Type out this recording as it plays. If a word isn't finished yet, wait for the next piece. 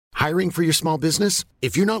Hiring for your small business?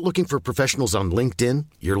 If you're not looking for professionals on LinkedIn,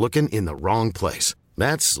 you're looking in the wrong place.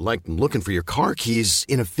 That's like looking for your car keys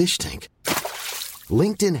in a fish tank.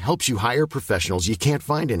 LinkedIn helps you hire professionals you can't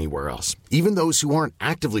find anywhere else, even those who aren't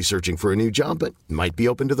actively searching for a new job but might be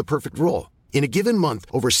open to the perfect role. In a given month,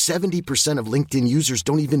 over 70% of LinkedIn users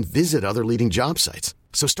don't even visit other leading job sites.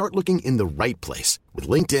 So start looking in the right place. With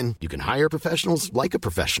LinkedIn, you can hire professionals like a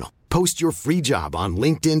professional. Post your free job on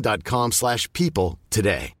linkedin.com/people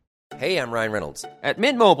today. Hey, I'm Ryan Reynolds. At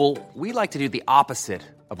Mint Mobile, we like to do the opposite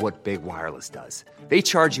of what Big Wireless does. They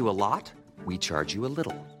charge you a lot, we charge you a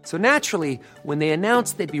little. So naturally, when they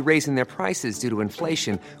announced they'd be raising their prices due to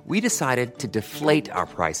inflation, we decided to deflate our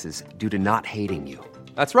prices due to not hating you.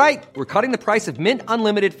 That's right. We're cutting the price of Mint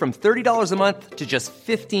Unlimited from $30 a month to just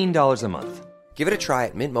 $15 a month. Give it a try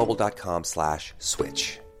at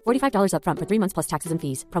mintmobile.com/switch. $45 up front for 3 months plus taxes and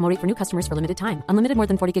fees. Promo rate for new customers for limited time. Unlimited more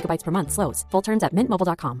than 40 gigabytes per month. Slows full terms at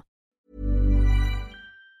mintmobile.com.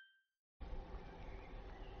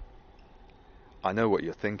 I know what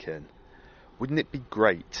you're thinking. Wouldn't it be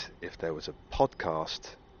great if there was a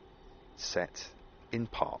podcast set in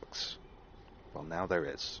parks? Well, now there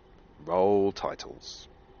is. Roll titles.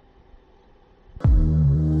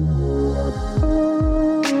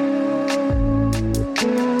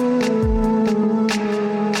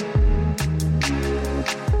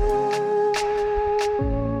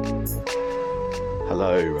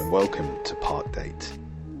 Hello and welcome to Park Date.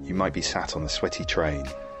 You might be sat on a sweaty train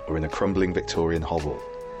or in a crumbling Victorian hovel,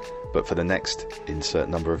 but for the next insert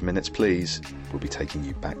number of minutes, please, we'll be taking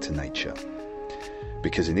you back to nature.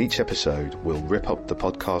 Because in each episode, we'll rip up the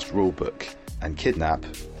podcast rulebook and kidnap,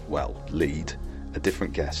 well, lead, a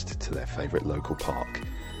different guest to their favourite local park.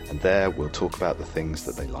 And there we'll talk about the things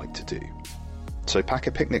that they like to do. So pack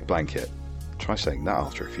a picnic blanket. Try saying that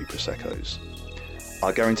after a few Prosecco's.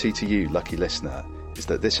 Our guarantee to you, lucky listener, is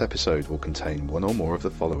that this episode will contain one or more of the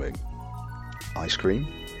following: ice cream,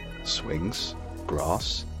 swings,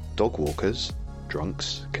 grass, dog walkers,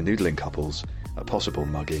 drunks, canoodling couples, a possible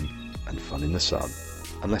mugging, and fun in the sun.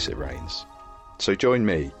 Unless it rains. So join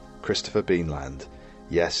me, Christopher Beanland,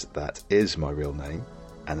 yes, that is my real name,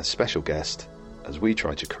 and a special guest as we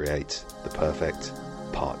try to create the perfect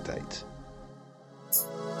park date.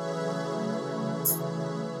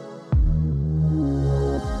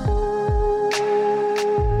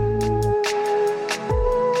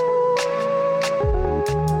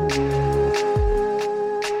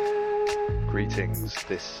 Greetings,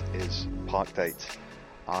 this is Park Date.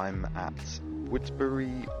 I'm at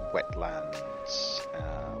Woodbury Wetlands,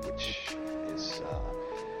 which is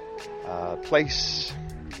a place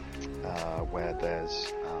where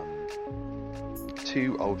there's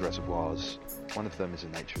two old reservoirs. One of them is a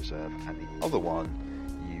nature reserve, and the other one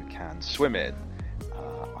you can swim in.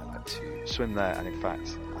 I like to swim there, and in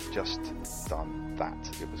fact, I've just done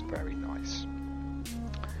that. It was very nice.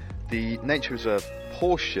 The nature reserve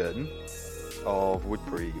portion of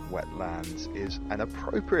Woodbury Wetlands is an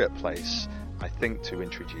appropriate place, I think, to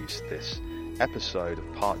introduce this episode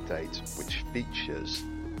of Park Date, which features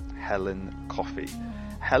Helen Coffey.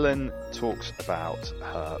 Helen talks about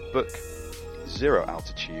her book Zero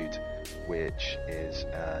Altitude, which is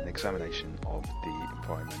an examination of the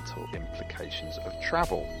environmental implications of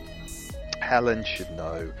travel. Helen should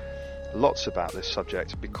know lots about this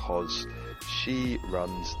subject because she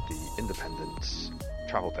runs the Independent's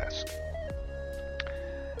travel desk.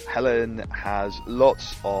 Helen has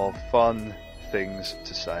lots of fun things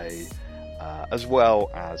to say, as well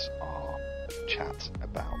as our chat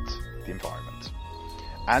about the environment.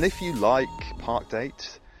 And if you like Park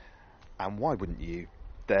Date, and why wouldn't you,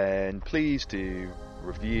 then please do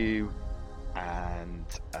review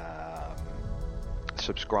and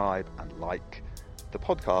subscribe and like the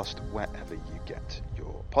podcast wherever you get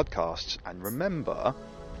your podcasts. And remember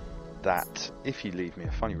that if you leave me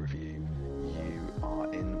a funny review, you are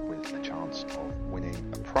in with a chance of winning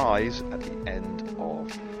a prize at the end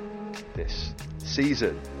of this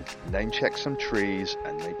season. Name check some trees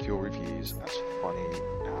and make your reviews as funny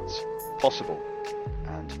as possible.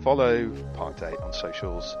 And follow Park Date on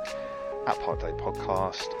socials at Park Date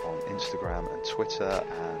Podcast on Instagram and Twitter,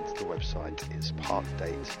 and the website is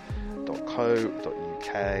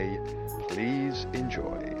parkdate.co.uk. Please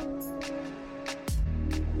enjoy.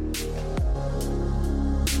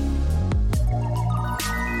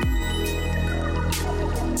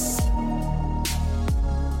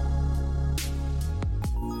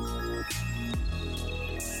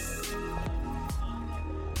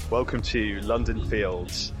 Welcome to London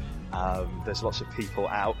Fields. There's lots of people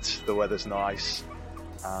out. The weather's nice.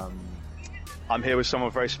 I'm here with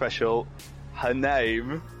someone very special. Her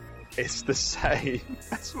name is the same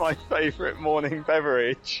as my favourite morning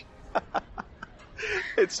beverage.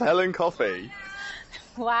 It's Helen Coffey.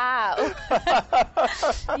 Wow.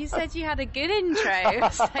 You said you had a good intro,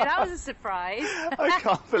 so that was a surprise. I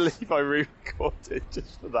can't believe I re-recorded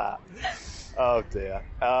just for that. Oh dear.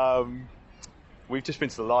 We've just been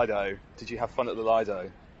to the Lido. Did you have fun at the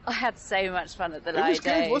Lido? I had so much fun at the Lido. It was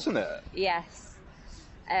good, wasn't it? Yes.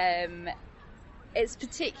 It's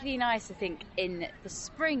particularly nice, I think, in the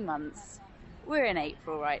spring months. We're in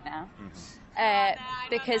April right now.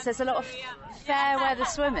 Because there's a lot of fair weather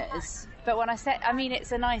swimmers. But when I say, I mean,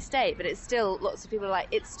 it's a nice day, but it's still, lots of people are like,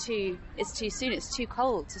 it's too soon, it's too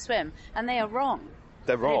cold to swim. And they are wrong.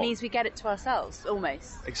 They're wrong. It means we get it to ourselves,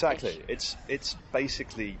 almost. Exactly. It's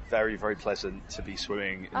basically very, very pleasant to be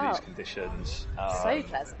swimming in these conditions. So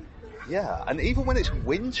pleasant. Yeah, and even when it's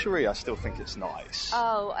wintry, I still think it's nice.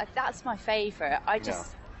 Oh, that's my favourite.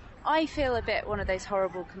 I feel a bit one of those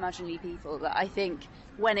horrible curmudgeonly people that I think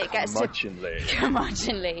when it gets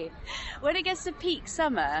curmudgeonly, when it gets to peak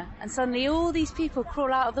summer and suddenly all these people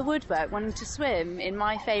crawl out of the woodwork wanting to swim in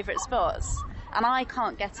my favourite spots and I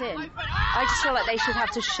can't get in. I just feel like they should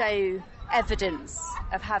have to show evidence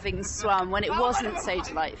of having swum when it wasn't so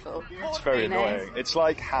delightful. It's very annoying. It's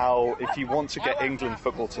like how if you want to get England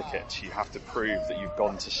football tickets, you have to prove that you've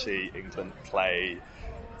gone to see England play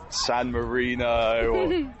San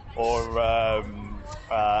Marino or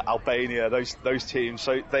Albania, those teams.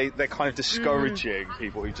 So they're kind of discouraging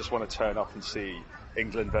people who just want to turn up and see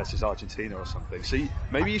England versus Argentina or something. So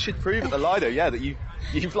maybe you should prove at the Lido, that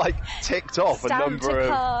you've like ticked off a number of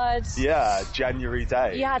cards. January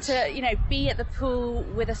days. You had to, be at the pool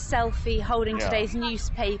with a selfie holding today's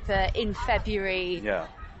newspaper in February. Yeah.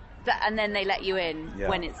 And then they let you in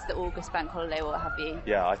when it's the August bank holiday or what have you.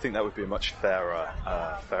 Yeah, I think that would be a much fairer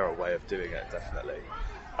way of doing it, definitely.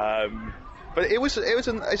 But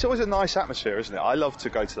it's always a nice atmosphere, isn't it? I love to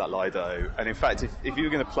go to that Lido, and in fact, if you were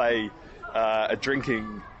going to play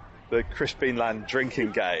the Chris Beanland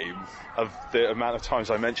drinking game of the amount of times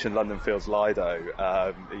I mentioned London Fields Lido,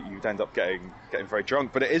 you'd end up getting very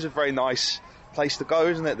drunk. But it is a very nice place to go,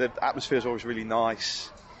 isn't it? The atmosphere is always really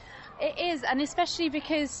nice. It is, and especially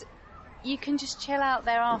because you can just chill out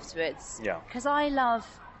there afterwards. Yeah. Because I love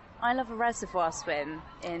a reservoir swim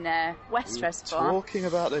in West Reservoir. Talking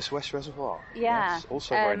about this West Reservoir. Yeah. Yes,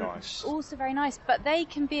 also very nice. Also very nice, but they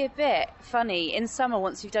can be a bit funny in summer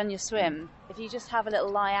once you've done your swim. If you just have a little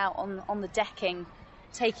lie out on the decking,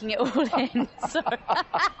 taking it all in. Sorry.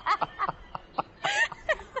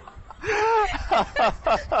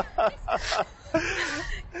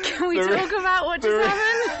 Can we talk about what just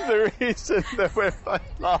happened? The reason that we're both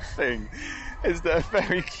laughing is that a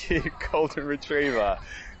very cute golden retriever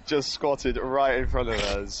just squatted right in front of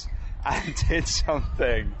us and did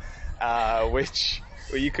something which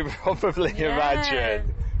you can probably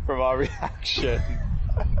imagine from our reaction.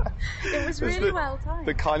 It was really well timed.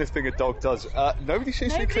 The kind of thing a dog does. Nobody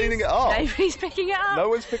seems to be cleaning it up. Nobody's picking it up. No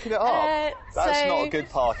one's picking it up. That's not a good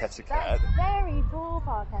park etiquette. That's very poor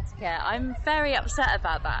park etiquette. I'm very upset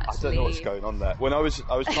about that, actually. I don't know what's going on there. When I was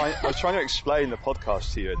trying to explain the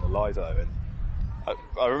podcast to you in the Lido, and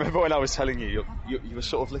I remember when I was telling you were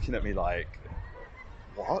sort of looking at me like,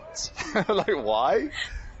 what? Like, why?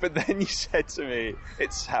 But then you said to me,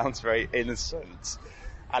 it sounds very innocent.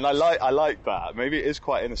 And I like that. Maybe it is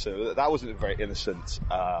quite innocent. That wasn't a very innocent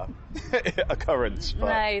occurrence. But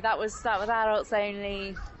no, that was adults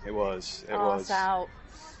only. It was. Out.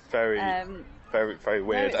 Very, very, very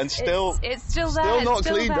weird. No, and still, it's still there. Still not it's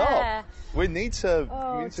still cleaned there. up. We need to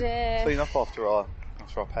clean up after our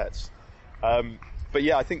pets. But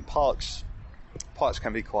yeah, I think parks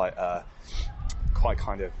can be quite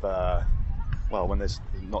kind of. Well, when there's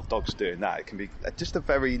not dogs doing that, it can be just a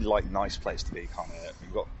very nice place to be. Kind of,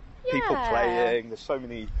 you've got people playing. There's so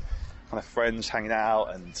many kind of friends hanging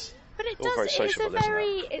out, and but it all does. very sociable,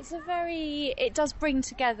 It does bring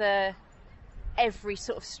together every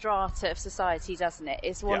sort of strata of society, doesn't it?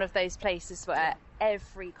 It's one of those places where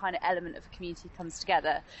every kind of element of a community comes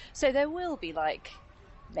together. So there will be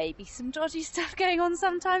maybe some dodgy stuff going on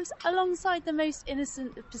sometimes, alongside the most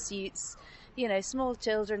innocent of pursuits. Small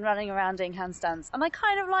children running around doing handstands. And I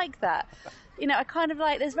kind of like that.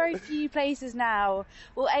 There's very few places now,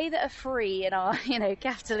 that are free in our,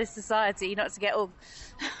 capitalist society, not to get all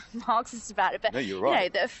Marxist about it, but, no, you're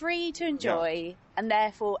right. that are free to enjoy, and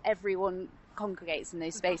therefore everyone congregates in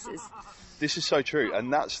those spaces. This is so true,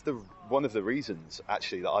 and that's one of the reasons,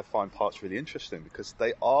 actually, that I find parks really interesting, because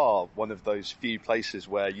they are one of those few places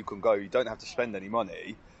where you can go, you don't have to spend any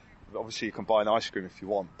money. Obviously, you can buy an ice cream if you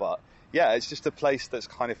want, but yeah, it's just a place that's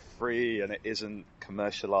kind of free and it isn't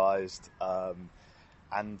commercialised.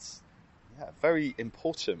 And very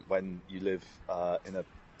important when you live in a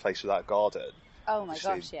place without a garden. Oh my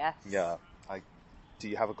gosh, yes. Yeah. Do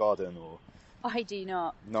you have a garden or? I do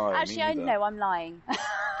not. No, actually, I know I'm lying.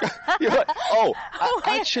 You're like,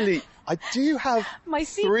 actually, I do have my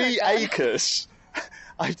 3 acres.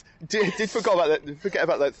 I did forget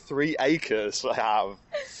about that 3 acres I have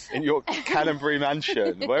in your Canterbury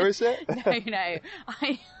mansion. Where is it? No.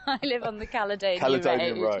 I live on the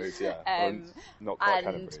Caledonian Road, yeah. Not quite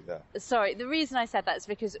Canterbury, yeah. Sorry, the reason I said that is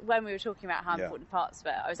because when we were talking about how important parks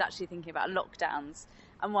were, I was actually thinking about lockdowns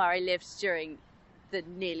and where I lived during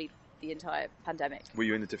nearly the entire pandemic. Were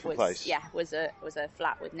you in a different place? Yeah, was a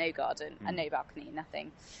flat with no garden and no balcony,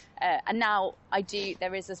 nothing. And now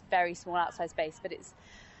there is a very small outside space, but it's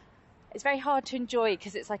very hard to enjoy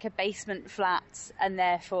because it's like a basement flat and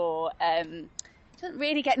therefore doesn't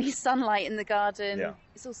really get any sunlight in the garden. Yeah.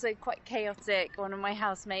 It's also quite chaotic. One of my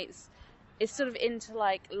housemates is sort of into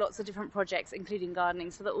like lots of different projects, including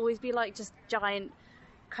gardening, so there'll always be like just giant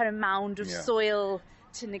kind of mound of soil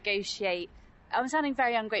to negotiate. I'm sounding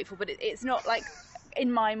very ungrateful, but it's not like, in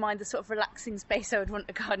my mind, the sort of relaxing space I would want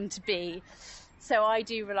a garden to be. So I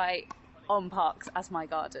do rely on parks as my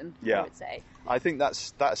garden, I would say. I think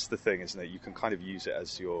that's the thing, isn't it? You can kind of use it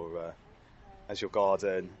as your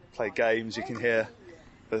garden, play games. You can hear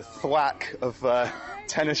the thwack of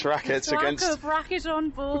tennis rackets against... Thwack of racket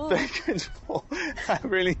on ball. I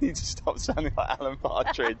really need to stop sounding like Alan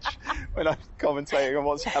Partridge when I'm commentating on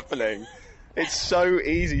what's happening. It's so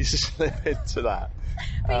easy to slip into that.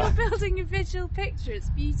 But you're building a visual picture. It's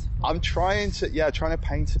beautiful. I'm trying to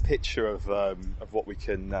paint a picture of what we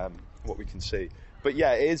can see. But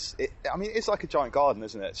yeah, it's like a giant garden,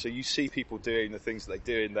 isn't it? So you see people doing the things that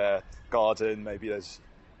they do in their garden. Maybe there's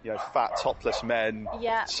fat topless men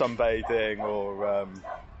sunbathing, or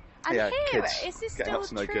kids is this getting still up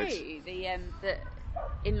to no true? good. That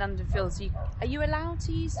in London Fields, are you allowed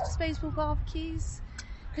to use disposable barbecues?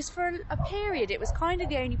 Because for a period, it was kind of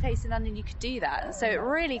the only place in London you could do that, and so it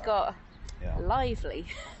really got lively.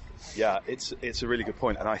 Yeah, it's a really good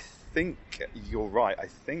point, and I think you're right. I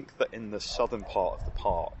think that in the southern part of the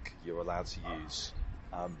park, you're allowed to use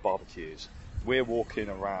barbecues. We're walking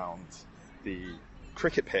around the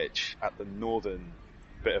cricket pitch at the northern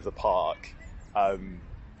bit of the park.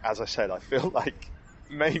 As I said, I feel like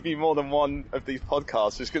maybe more than one of these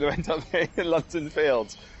podcasts is going to end up being in London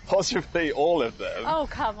Fields, possibly all of them. Oh,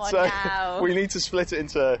 come on so now. We need to split it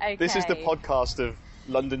into, this is the podcast of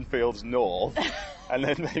London Fields North, and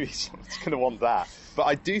then maybe someone's going to want that. But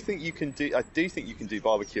I do think you can do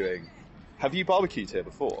barbecuing. Have you barbecued here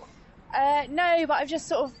before? No, but I've just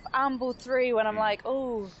sort of ambled through and I'm like,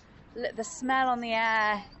 oh, the smell on the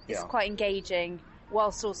air is quite engaging,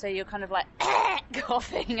 whilst also you're kind of like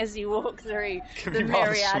coughing as you walk through the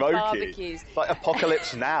myriad barbecues. It's like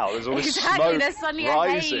Apocalypse Now. There's all this exactly, smoke there's suddenly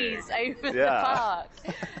rising. a haze over the park.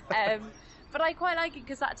 But I quite like it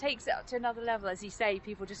because that takes it up to another level, as you say,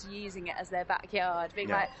 people just using it as their backyard, being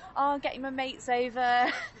like, oh, I'm getting my mates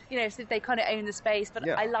over, so they kind of own the space. But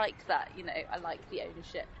I like that, I like the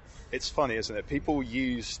ownership. It's funny, isn't it? People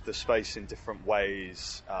use the space in different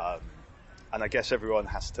ways, and I guess everyone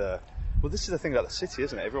has to... Well, this is the thing about the city,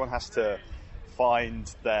 isn't it? Everyone has to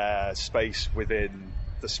find their space within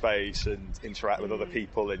the space and interact with other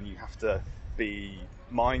people, and you have to be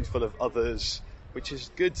mindful of others, which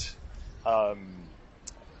is good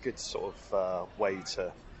sort of way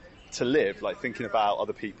to live, like thinking about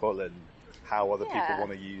other people and how other people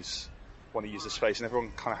want to use the space, and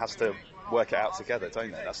everyone kind of has to work it out together,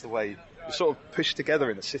 don't they? That's the way you're sort of pushed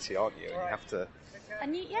together in the city, aren't you? And you have to...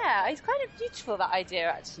 And it's kind of beautiful, that idea,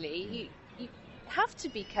 actually. You have to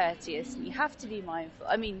be courteous and you have to be mindful.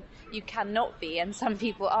 I mean, you cannot be, and some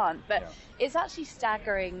people aren't, but it's actually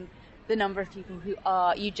staggering the number of people who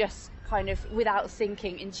are, you just kind of, without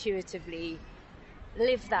thinking, intuitively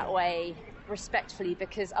live that way respectfully,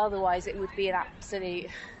 because otherwise it would be an absolute...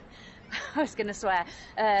 I was going to swear,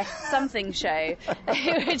 something show.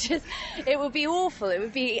 It would be awful. It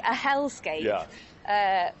would be a hellscape. Yeah.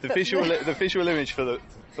 The visual image for the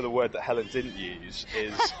word that Helen didn't use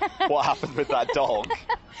is what happened with that dog.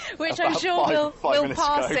 Which I'm sure we'll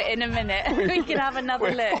pass ago. it in a minute. We can have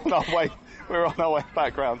another look. We're on our way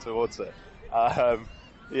back round towards it.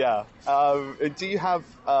 Do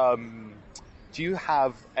you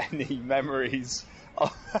have any memories?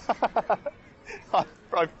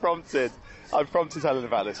 I've prompted Helen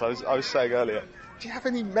about this. I was saying earlier. Do you have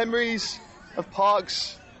any memories of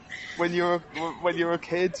parks when you were a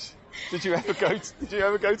kid? Did you ever go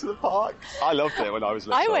to the park? I loved it when I was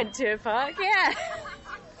little. I went to a park, yeah.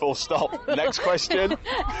 Full stop. Next question.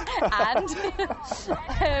 And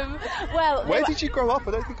well, where did you grow up?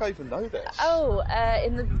 I don't think I even know this.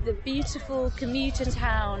 In the beautiful commuter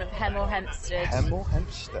town of Hemel Hempstead. Hemel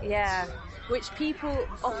Hempstead. Yeah, which people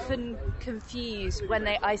often confuse when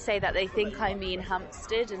I say that. They think I mean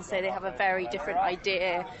Hampstead, and so they have a very different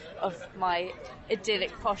idea of my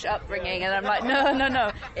idyllic posh upbringing, and I'm like,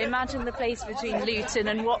 no. Imagine the place between Luton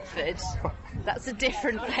and Watford. That's a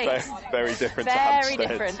different place. Very different to Very Hampstead.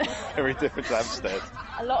 different. Very different to Hampstead.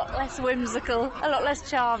 A lot less whimsical, a lot less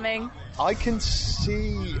charming. I can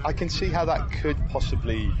see how that could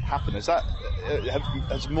possibly happen. Is that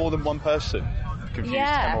has more than one person confused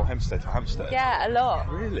Hemel Hempstead for Hampstead? Yeah, a lot.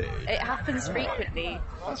 Really? It happens frequently.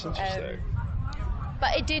 That's interesting.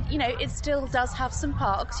 But it did, it still does have some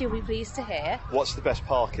parks, you'll be pleased to hear. What's the best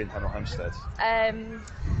park in Hemel Hempstead?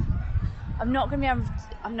 I'm not going to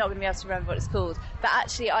be able to remember what it's called. But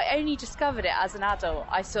actually, I only discovered it as an adult.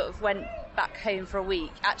 I sort of went back home for a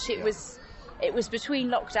week. Actually, it was between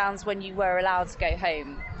lockdowns when you were allowed to go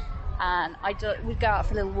home, and we'd go out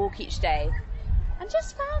for a little walk each day, and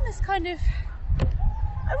just found this kind of.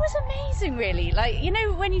 It was amazing, really. Like,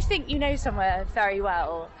 when you think you know somewhere very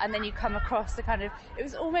well, and then you come across the kind of. It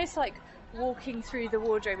was almost like walking through the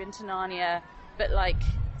wardrobe into Narnia, but like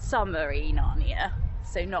summery Narnia.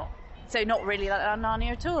 So not really like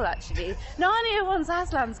Narnia at all, actually. Narnia once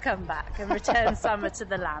Aslan's come back and returned summer to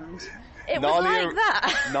the land. It was like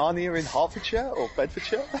that. Narnia in Hertfordshire or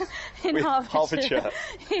Bedfordshire? In Hertfordshire.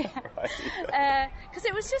 Yeah. Right. Because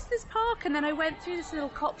it was just this park, and then I went through this little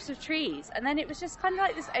copse of trees, and then it was just kind of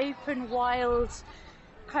like this open, wild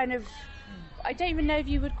kind of... I don't even know if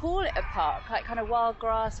you would call it a park, like kind of wild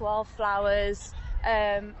grass, wild flowers...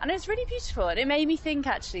 and it was really beautiful, and it made me think,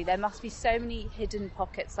 actually, there must be so many hidden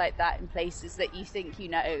pockets like that in places that you think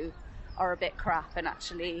are a bit crap, and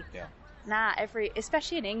actually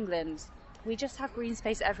especially in England, we just have green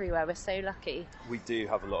space everywhere. We're so lucky. We do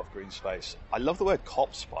have a lot of green space. I love the word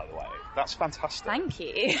copse, by the way. That's fantastic. Thank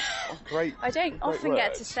you. Oh, great. I don't often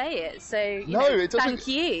get to say it, so it doesn't, thank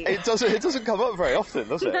you. It doesn't come up very often,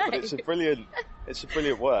 does it? No. But it's a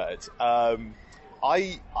brilliant word.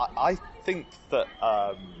 I think that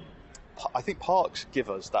I think parks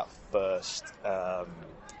give us that first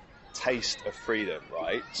taste of freedom,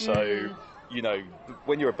 right? So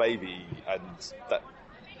when you're a baby and that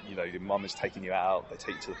your mum is taking you out, they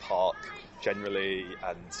take you to the park generally,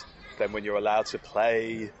 and then when you're allowed to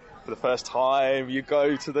play for the first time, you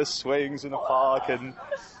go to the swings in the park, and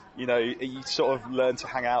you sort of learn to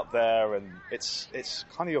hang out there, and it's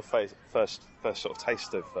kind of your first sort of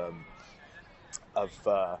taste of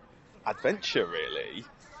adventure, really.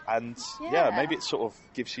 And maybe it sort of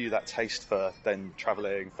gives you that taste for then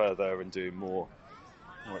travelling further and doing more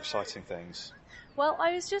exciting things. Well,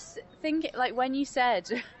 I was just thinking, like, when you said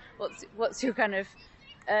what's your kind of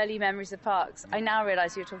early memories of parks, I now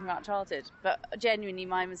realise you were talking about childhood, but genuinely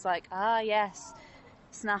mine was like, yes,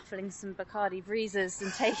 snaffling some Bacardi breezes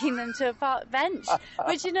and taking them to a park bench,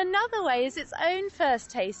 which in another way is its own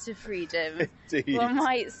first taste of freedom. Indeed. One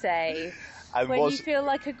might say. And when you feel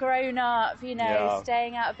like a grown-up, staying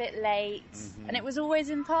out a bit late. Mm-hmm. And it was always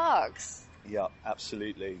in parks. Yeah,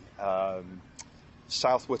 absolutely.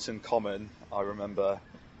 South Wotton Common, I remember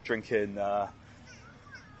drinking the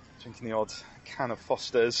odd can of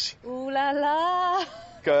Foster's. Ooh la la!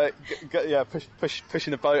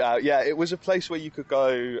 Pushing the boat out. Yeah, it was a place where you could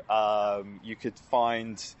go. You could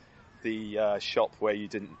find the shop where you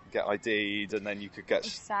didn't get ID'd, and then you could get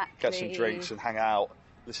some drinks and hang out,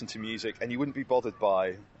 listen to music, and you wouldn't be bothered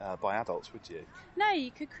by adults, would you? No,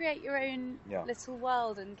 you could create your own little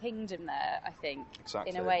world and kingdom there, I think.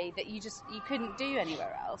 Exactly. In a way that you couldn't do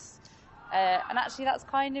anywhere else. And actually that's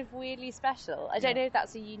kind of weirdly special. I don't know if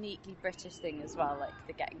that's a uniquely British thing as well, like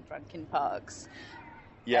the getting drunk in parks.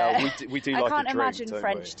 Yeah, we do like a drink, I can't imagine don't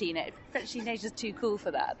French we? French teenagers are too cool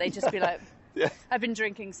for that. They'd just be like, I've been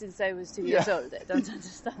drinking since I was 2 years old. I don't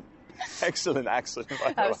understand. Excellent accent.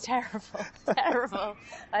 That was terrible. Terrible.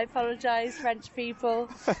 I apologise, French people.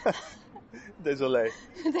 Désolé.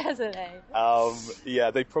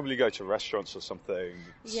 Désolé. They probably go to restaurants or something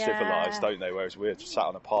civilised, don't they? Whereas we're just sat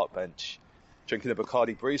on a park bench drinking a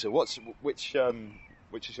Bacardi Breezer. Which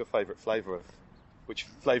is your favourite flavour of? Which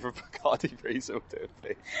flavour of Bacardi Breezer would it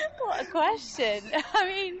be? What a question. I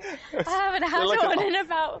mean, I haven't had one in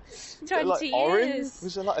about 20 years. Orange?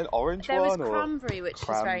 Was there like an orange one? There was cranberry, which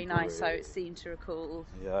was very nice, I seem to recall.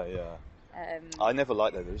 Yeah. I never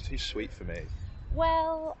liked them. They were too sweet for me.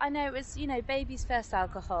 Well, I know it was, baby's first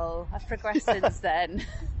alcohol. I've progressed since then.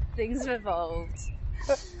 Things have evolved.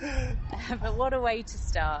 But what a way to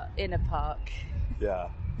start in a park. Yeah.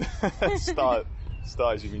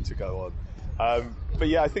 start as you mean to go on. But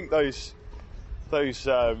yeah, I think those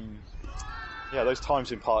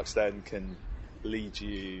times in parks then can lead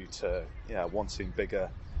you to wanting bigger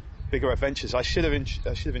adventures. I should have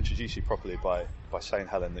introduced you properly by saying,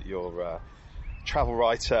 Helen, that you're a travel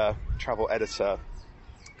writer, travel editor,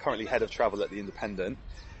 currently head of travel at The Independent,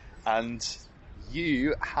 and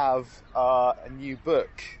you have a new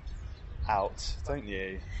book out, don't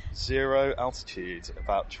you? Zero Altitude,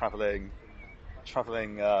 about travelling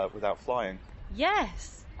without flying.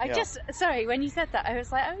 Yes. Sorry, when you said that, I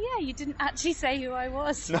was like, oh yeah, you didn't actually say who I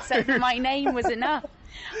was. No. So my name was enough.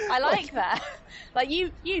 I like that. Like,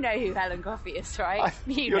 you know who Helen Coffey is, right?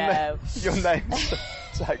 Your name,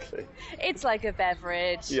 exactly. It's like a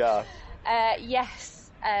beverage. Yeah. Yes.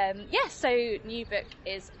 So new book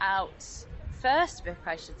is out. First book,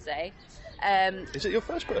 I should say. Is it your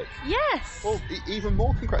first book? Yes. Well, even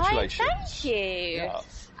more congratulations. Thank you. Yeah.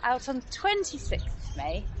 Out on 26th of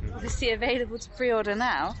May. Obviously available to pre-order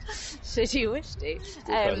now, should you wish to.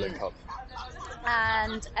 Link up.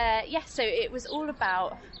 And so it was all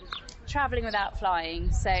about travelling without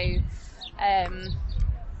flying. So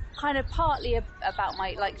kind of partly about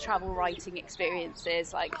my travel writing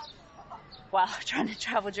experiences, trying to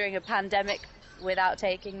travel during a pandemic without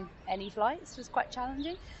taking any flights was quite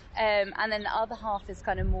challenging. And then the other half is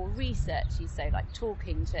kind of more researchy, so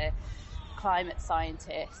talking to climate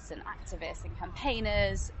scientists and activists and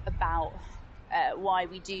campaigners about why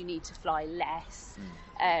we do need to fly less,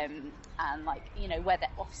 and whether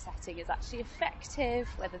offsetting is actually effective,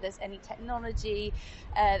 whether there's any technology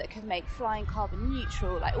that can make flying carbon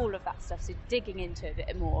neutral, all of that stuff. So digging into it a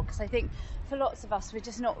bit more, because I think for lots of us we're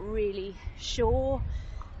just not really sure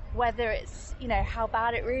whether it's how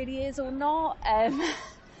bad it really is or not.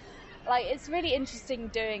 It's really interesting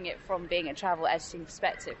doing it from being a travel editing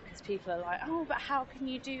perspective, because people are like, oh, but how can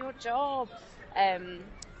you do your job? And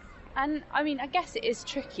I mean, I guess it is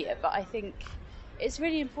trickier, but I think it's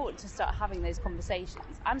really important to start having those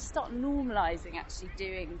conversations and start normalising actually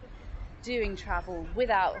doing travel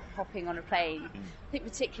without hopping on a plane. I think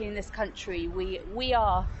particularly in this country, we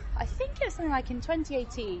are, I think it was something like in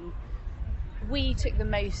 2018, we took the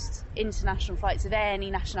most international flights of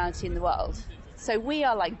any nationality in the world. So we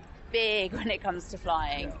are big when it comes to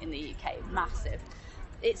flying in the UK, massive.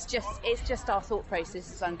 It's just our thought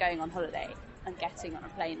process is I'm going on holiday and getting on a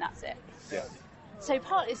plane, that's it. Yeah. So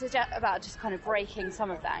partly it's about just kind of breaking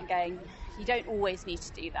some of that and going, you don't always need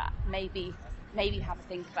to do that. Maybe have a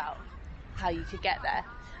think about how you could get there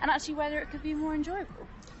and actually whether it could be more enjoyable.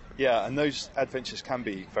 Yeah, and those adventures can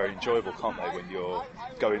be very enjoyable, can't they, when you're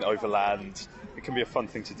going overland. It can be a fun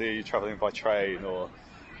thing to do, travelling by train or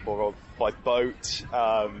by boat.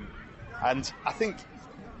 And I think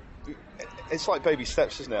it's like baby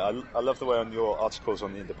steps, isn't it? I love the way on your articles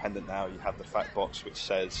on The Independent now you have the fact box which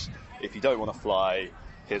says, if you don't want to fly,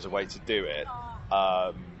 here's a way to do it.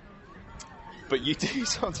 But you do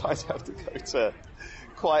sometimes have to go to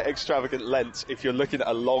quite extravagant lengths if you're looking at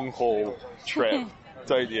a long haul trip,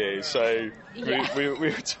 don't you? So yeah. we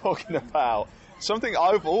were talking about something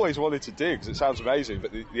I've always wanted to do, because it sounds amazing,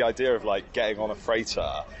 but the idea of getting on a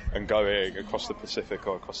freighter and going across the Pacific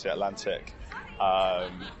or across the Atlantic,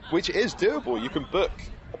 which is doable. You can book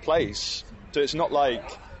a place, so it's not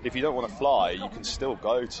like if you don't want to fly, you can still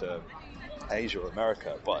go to Asia or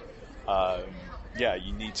America, but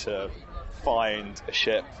you need to find a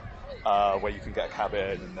ship where you can get a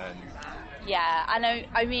cabin and then... Yeah,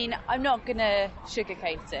 I mean, I'm not going to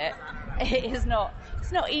sugarcoat it. It's not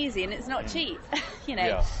easy and it's not cheap,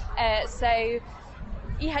 Yeah. So,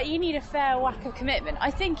 you need a fair whack of commitment. I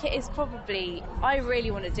think it is probably, I really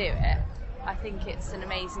want to do it. I think it's an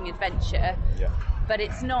amazing adventure. Yeah. But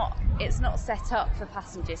it's not set up for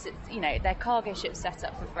passengers. It's, their cargo ship's set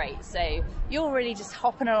up for freight. So you're really just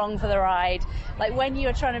hopping along for the ride. When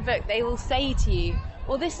you're trying to book, they will say to you,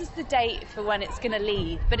 well, this is the date for when it's going to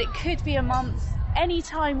leave, but it could be a month, any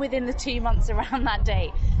time within the 2 months around that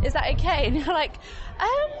date. Is that okay? And you're like,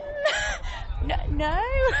 no.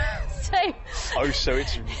 So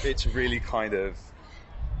it's really kind of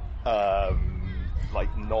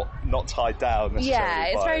not tied down necessarily. Yeah,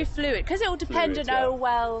 it's very fluid, because it will depend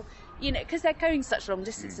on because they're going such long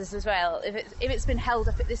distances as well. If it's been held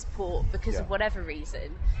up at this port because of whatever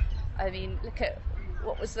reason, I mean, look at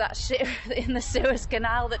what was that ship in the Suez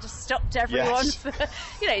Canal that just stopped everyone for,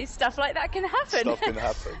 stuff like that can happen. Stuff can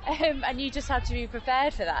happen. And you just have to be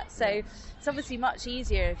prepared for that. So it's obviously much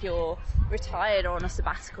easier if you're retired or on a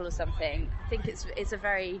sabbatical or something. I think it's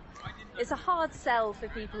a hard sell for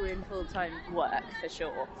people who are in full-time work, for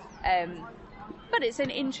sure. But it's an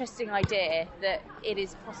interesting idea that it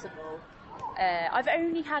is possible. I've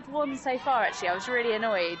only had one so far, actually. I was really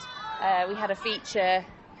annoyed. We had a feature.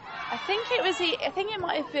 I think it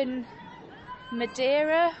might have been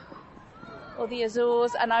Madeira or the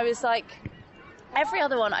Azores, and I was like, every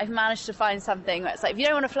other one I've managed to find something that's like, if you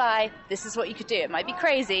don't want to fly, this is what you could do. It might be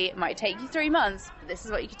crazy, it might take you 3 months, but this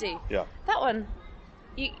is what you could do. Yeah. That one,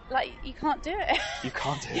 you can't do it. You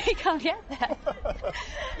can't do it. You can't get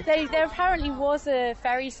there. There apparently was a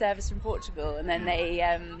ferry service from Portugal, and then they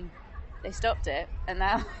stopped it, and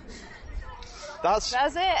now that's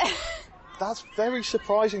it. That's very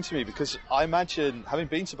surprising to me, because I imagine, having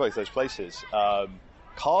been to both those places,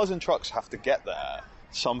 cars and trucks have to get there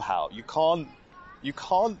somehow. You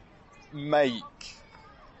can't make,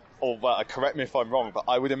 or well, correct me if I'm wrong, but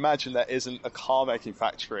I would imagine there isn't a car making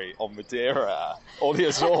factory on Madeira or the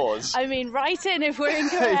Azores. I mean, write in if we're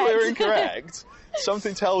incorrect. If we're incorrect,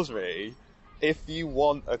 something tells me if you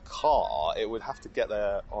want a car, it would have to get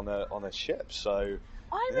there on a ship. So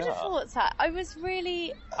I would have thought that. I was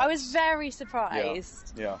very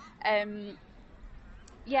surprised. Yeah.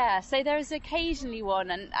 So there's occasionally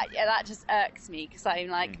one, and that just irks me, because I'm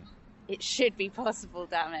like, it should be possible,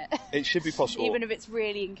 damn it. It should be possible. Even if it's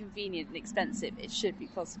really inconvenient and expensive, it should be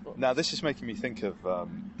possible. Now, this is making me think of,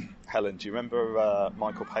 Helen, do you remember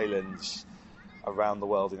Michael Palin's Around the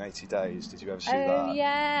World in 80 Days? Did you ever see that? Oh,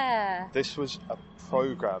 yeah. This was a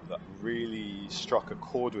programme that really struck a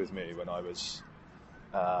chord with me when I was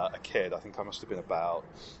a kid. I think I must have been about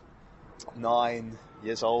 9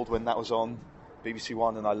 years old when that was on BBC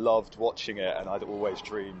One, and I loved watching it, and I'd always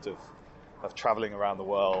dreamed of travelling around the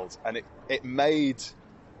world, and it made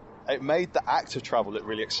the act of travel look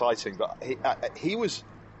really exciting. But he was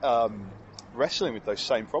wrestling with those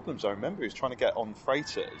same problems. I remember he was trying to get on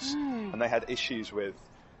freighters, and they had issues with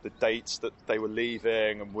the dates that they were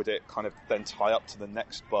leaving, and would it kind of then tie up to the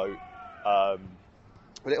next boat.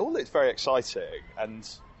 But it all looked very exciting, and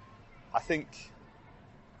I think,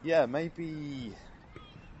 yeah, maybe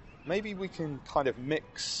we can kind of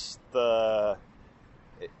mix the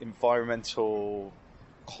environmental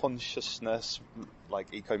consciousness,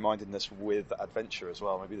 like eco-mindedness, with adventure as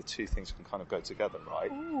well. Maybe the two things can kind of go together,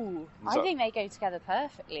 right? Ooh, I think they go together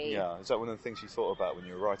perfectly. Yeah, is that one of the things you thought about when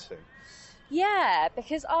you were writing? Yeah,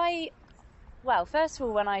 because first of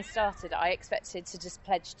all, when I started, I expected to just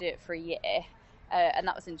pledge to do it for a year. And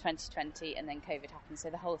that was in 2020, and then COVID happened, so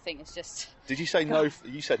the whole thing is just... Did you say no?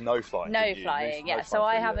 You said no flying. No flying, yeah. So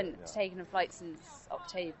I haven't taken a flight since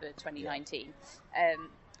October 2019.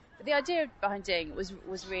 But the idea behind doing it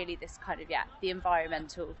was really this kind of, the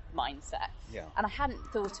environmental mindset. Yeah. And I hadn't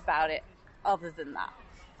thought about it other than that.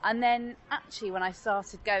 And then actually when I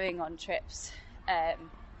started going on trips,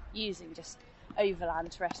 using just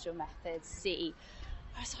overland terrestrial methods, sea,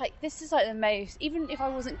 I was like, this is like the most, even if I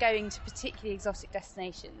wasn't going to particularly exotic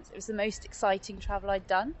destinations, it was the most exciting travel I'd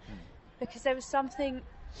done, because there was something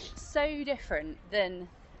so different than,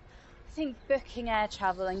 I think booking air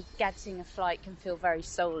travel and getting a flight can feel very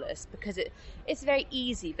soulless, because it's very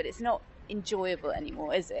easy, but it's not enjoyable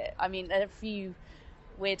anymore, is it? I mean, there are a few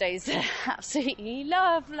weirdos that absolutely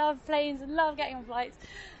love planes and love getting on flights.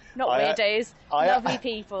 Not weirdos, lovely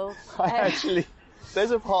people.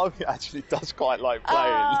 There's a part of me actually does quite like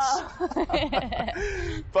planes.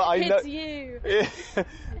 But I know it's you.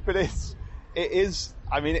 But it is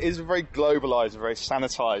a very globalised, a very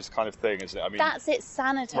sanitised kind of thing, isn't it? I mean, that's it,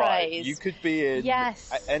 sanitised. Right. You could be in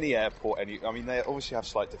any airport, they obviously have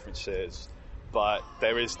slight differences, but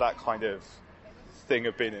there is that kind of thing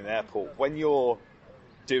of being in an airport. When you're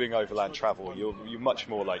doing overland travel, you're much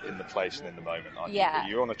more like in the place and in the moment, aren't you? Yeah.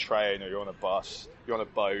 You're on a train, or you're on a bus, you're on a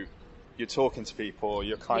boat, you're talking to people,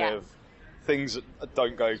 you're kind of, things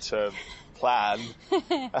don't go to plan,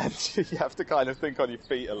 and you have to kind of think on your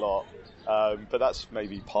feet a lot. But that's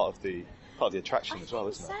maybe part of the attraction as well,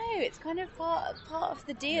 isn't it? So it's kind of part of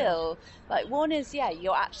the deal. Yeah. Like, one is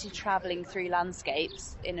you're actually travelling through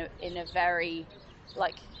landscapes in a very,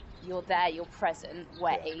 like, you're there, you're present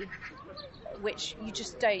way, which you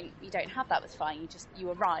don't have that with flying.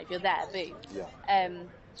 You arrive, you're there, boom. Yeah.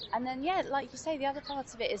 And then like you say, the other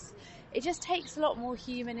part of it is, it just takes a lot more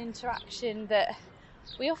human interaction that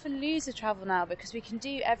we often lose with travel now, because we can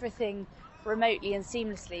do everything remotely and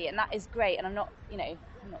seamlessly, and that is great. And I'm not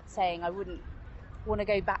saying I wouldn't want to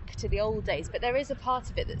go back to the old days, but there is a part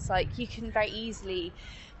of it that's like, you can very easily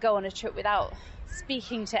go on a trip without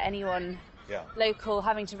speaking to anyone local,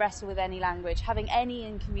 having to wrestle with any language, having any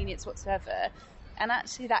inconvenience whatsoever. And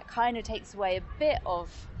actually that kind of takes away a bit of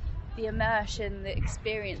the immersion, the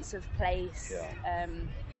experience of place.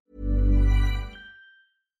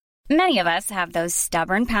 Many of us have those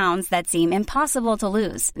stubborn pounds that seem impossible to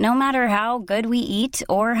lose, no matter how good we eat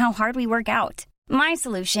or how hard we work out. My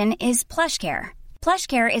solution is PlushCare.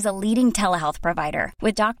 PlushCare is a leading telehealth provider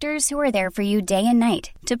with doctors who are there for you day and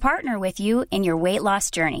night to partner with you in your weight loss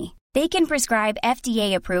journey. They can prescribe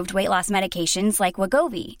FDA-approved weight loss medications like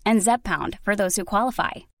Wegovy and Zepbound for those who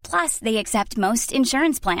qualify. Plus, they accept most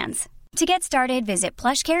insurance plans. To get started, visit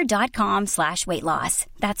plushcare.com/weightloss.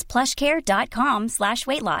 That's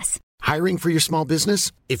plushcare.com/weightloss. Hiring for your small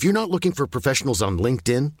business? If you're not looking for professionals on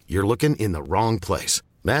LinkedIn, you're looking in the wrong place.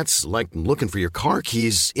 That's like looking for your car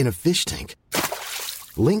keys in a fish tank.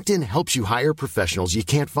 LinkedIn helps you hire professionals you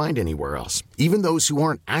can't find anywhere else, even those who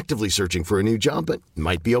aren't actively searching for a new job but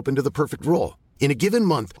might be open to the perfect role. In a given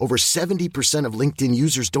month, over 70% of LinkedIn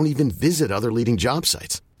users don't even visit other leading job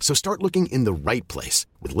sites. So start looking in the right place.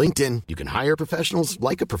 With LinkedIn, you can hire professionals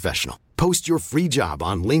like a professional. Post your free job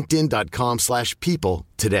on linkedin.com/people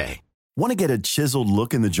today. Want to get a chiseled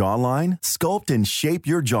look in the jawline? Sculpt and shape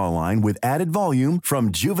your jawline with added volume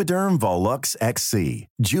from Juvederm Volux XC.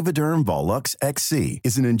 Juvederm Volux XC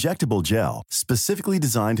is an injectable gel specifically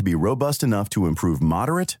designed to be robust enough to improve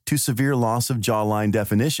moderate to severe loss of jawline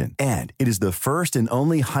definition. And it is the first and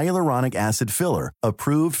only hyaluronic acid filler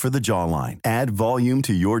approved for the jawline. Add volume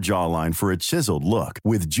to your jawline for a chiseled look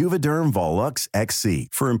with Juvederm Volux XC.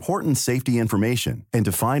 For important safety information and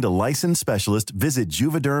to find a licensed specialist, visit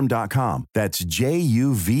juvederm.com. That's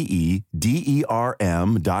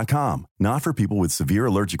JUVEDERM.com. Not for people with severe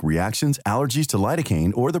allergic reactions, allergies to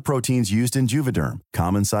lidocaine, or the proteins used in Juvederm.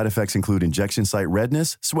 Common side effects include injection site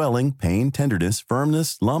redness, swelling, pain, tenderness,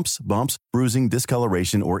 firmness, lumps, bumps, bruising,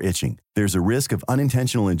 discoloration, or itching. There's a risk of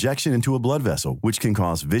unintentional injection into a blood vessel, which can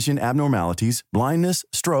cause vision abnormalities, blindness,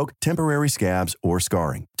 stroke, temporary scabs, or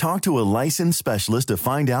scarring. Talk to a licensed specialist to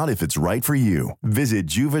find out if it's right for you. Visit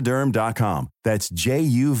Juvederm.com. That's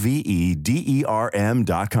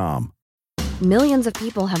JUVEDERM.com. Millions of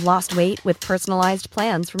people have lost weight with personalized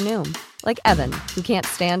plans from Noom. Like Evan, who can't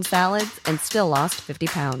stand salads and still lost 50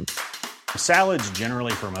 pounds. Salads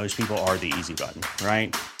generally for most people are the easy button,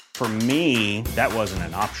 right? For me, that wasn't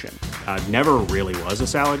an option. I never really was a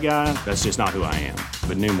salad guy. That's just not who I am.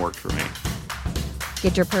 But Noom worked for me.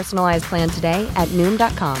 Get your personalized plan today at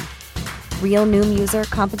Noom.com. Real Noom user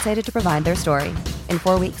compensated to provide their story. In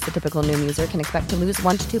 4 weeks, the typical Noom user can expect to lose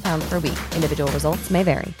 1 to 2 pounds per week. Individual results may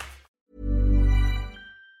vary.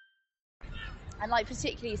 And like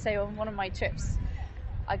particularly, so on one of my trips,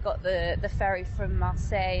 I got the ferry from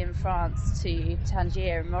Marseille in France to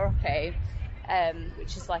Tangier in Morocco,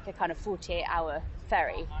 which is like a kind of 48-hour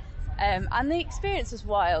ferry. And the experience was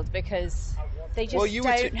wild because they just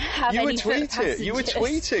don't have any foot passengers. You were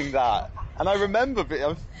tweeting that, and I remember.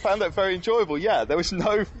 I found that very enjoyable. Yeah, there was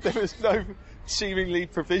no seemingly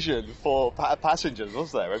provision for passengers,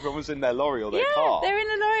 was there? Everyone was in their lorry or their car. Yeah, they're in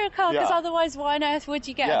a lorry or car because otherwise, why on earth would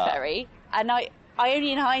you get a ferry? And I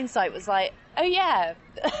only in hindsight was like, oh yeah,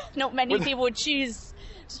 not many people would choose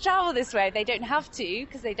to travel this way. They don't have to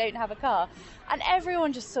because they don't have a car. And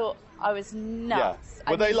everyone just thought I was nuts.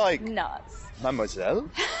 Yeah. Were they like nuts? Mademoiselle,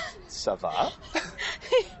 ça va?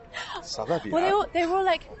 Ça va bien? Well, they were all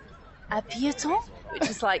like, a piéton, which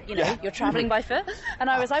is like, you're travelling by foot. And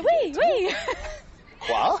I was like, oui.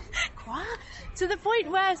 Quoi? To the point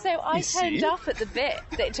where, I turned up at the bit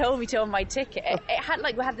that it told me to on my ticket. It had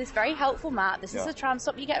we had this very helpful map. This is a tram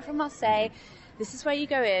stop you get from Marseille. This is where you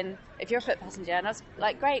go in if you're a foot passenger. And I was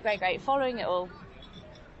like, great, following it all.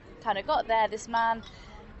 Kind of got there. This man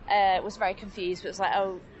was very confused, but was like,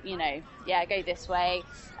 go this way.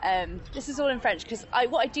 This is all in French because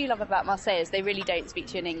what I do love about Marseille is they really don't speak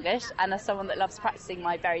to you in English. And as someone that loves practicing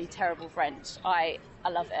my very terrible French, I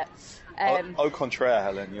love it. Au contraire,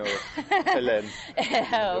 Helen. You're Helen.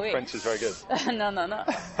 Your French is very good. No.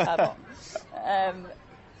 Pardon.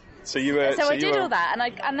 So you were. So I did all that,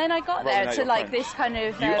 and then I got there to like French. This kind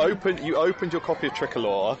of. You opened your copy of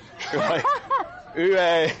Tricolore. Like,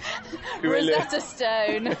 Rosetta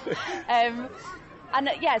Stone.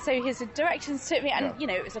 So his directions took me, and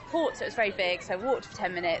it was a port, so it was very big. So I walked for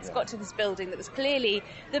 10 minutes, got to this building that was clearly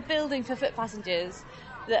the building for foot passengers.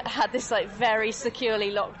 That had this very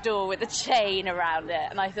securely locked door with a chain around it,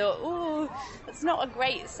 and I thought, ooh, that's not a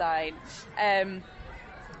great sign. Then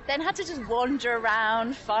had to just wander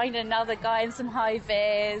around, find another guy in some high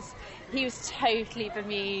vis. He was totally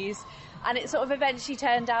bemused, and it sort of eventually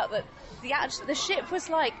turned out that the ship was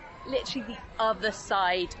literally the other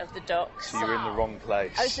side of the docks. So you were in the wrong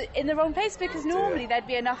place. I was in the wrong place because normally there'd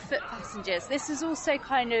be enough foot passengers. This was also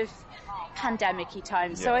kind of pandemic-y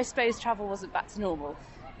times, so I suppose travel wasn't back to normal.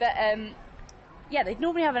 But they'd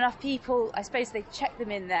normally have enough people. I suppose they'd check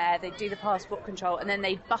them in there, they'd do the passport control, and then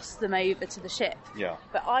they'd bus them over to the ship. Yeah.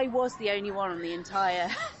 But I was the only one on the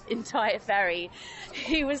entire ferry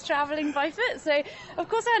who was travelling by foot. So, of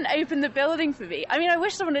course, I hadn't opened the building for me. I mean, I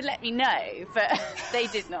wish someone had let me know, but they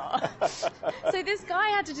did not. So this guy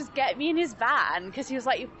had to just get me in his van because he was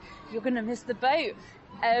like, "You're going to miss the boat."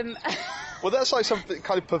 Well, that's like something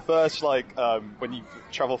kind of perverse, like when you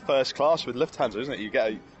travel first class with Lufthansa, isn't it? You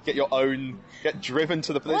get your own, get driven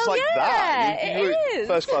to the place. It's like that. It is.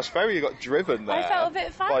 First class ferry, you got driven there. I felt a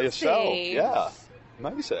bit fancy. By yourself. Yeah,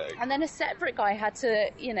 amazing. And then a separate guy had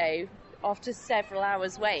to, after several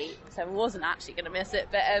hours wait, so I wasn't actually going to miss it,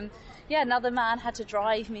 but another man had to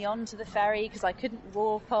drive me onto the ferry because I couldn't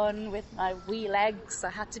walk on with my wee legs. I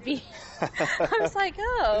had to be. I was like,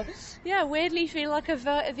 weirdly feel like a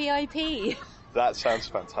VIP. That sounds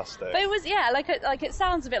fantastic. But it was, it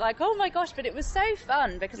sounds a bit like, oh my gosh, but it was so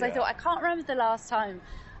fun because I thought, I can't remember the last time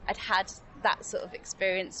I'd had that sort of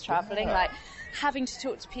experience travelling, like having to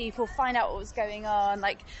talk to people, find out what was going on,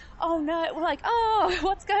 like, oh no,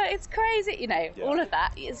 it's crazy, all of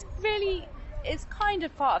that is really, it's kind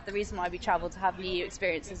of part of the reason why we travel, to have new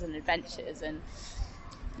experiences and adventures, and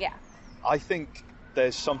I think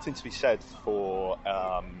there's something to be said for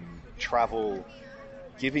travel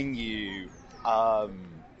giving you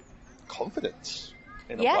confidence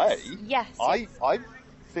in a way. Yes. I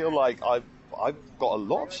feel like I've got a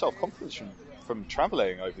lot of self-confidence from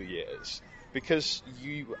travelling over the years, because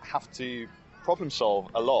you have to problem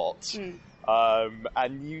solve a lot,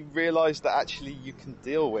 and you realise that actually you can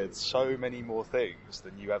deal with so many more things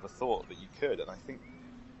than you ever thought that you could. And I think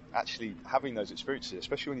actually having those experiences,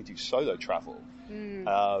 especially when you do solo travel,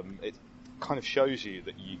 it kind of shows you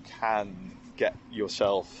that you can get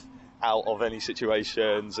yourself out of any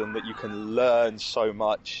situations and that you can learn so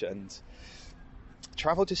much. And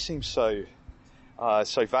travel just seems so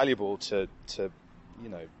valuable to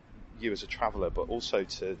you as a traveller, but also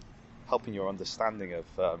to helping your understanding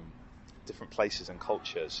of different places and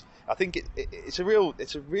cultures. I think it's a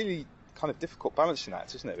really kind of difficult balancing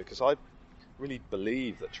act, isn't it? Because I really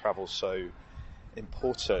believe that travel's so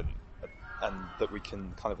important, and that we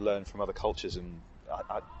can kind of learn from other cultures, and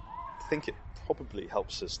I think it probably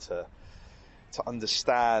helps us to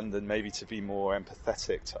understand and maybe to be more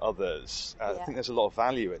empathetic to others. I think there's a lot of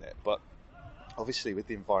value in it, but obviously with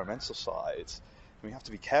the environmental side, we have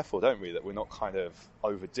to be careful, don't we, that we're not kind of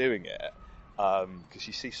overdoing it, because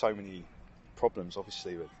you see so many problems,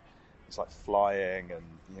 obviously, with things like flying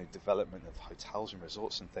and development of hotels and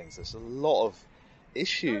resorts and things. There's a lot of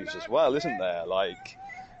issues as well, isn't there? Like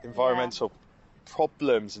environmental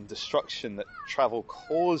problems and destruction that travel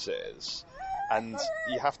causes, and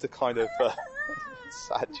you have to kind of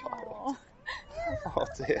sad child. Oh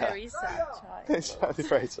dear. Very sad child. It sounded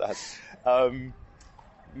very sad.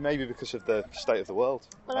 Maybe because of the state of the world.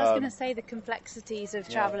 Well, I was going to say the complexities of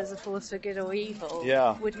travel as a force for good or evil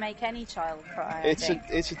would make any child cry. It's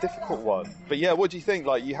a difficult one. But what do you think?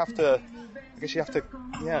 Like, I guess you have to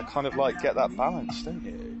kind of like get that balance, don't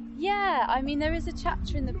you? Yeah, I mean, there is a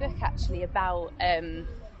chapter in the book actually about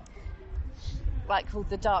called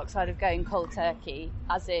The Dark Side of Going Cold Turkey,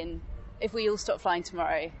 as in, if we all stop flying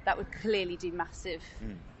tomorrow, that would clearly do massive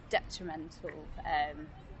detrimental,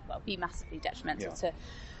 be massively detrimental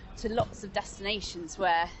to lots of destinations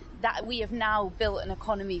where that we have now built an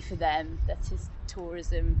economy for them that is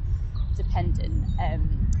tourism dependent,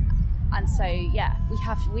 and so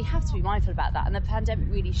we have to be mindful about that. And the pandemic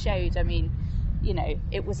really showed. I mean,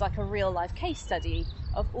 it was like a real life case study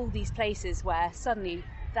of all these places where suddenly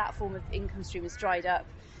that form of income stream has dried up.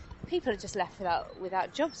 People are just left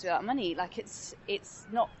without jobs, without money. Like it's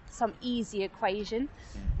not some easy equation.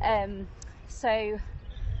 So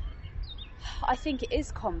I think it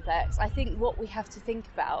is complex. I think what we have to think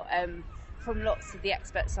about, from lots of the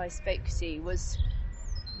experts I spoke to, was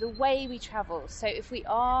the way we travel. So if we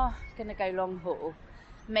are going to go long haul,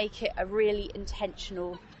 make it a really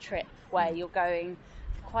intentional trip where you're going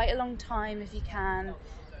for quite a long time if you can,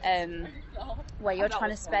 where you're trying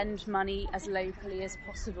to spend money as locally as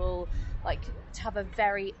possible, like to have a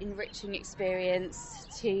very enriching experience,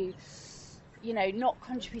 to not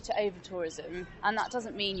contribute to over tourism. And that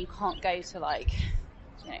doesn't mean you can't go to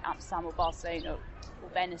Amsterdam or Barcelona or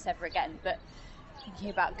Venice ever again, but thinking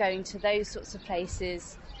about going to those sorts of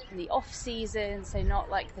places in the off season, so not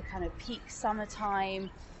like the kind of peak summertime,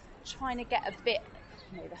 trying to get a bit,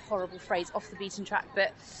 the horrible phrase, off the beaten track,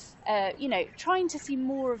 but trying to see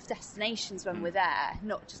more of destinations when we're there,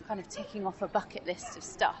 not just kind of ticking off a bucket list of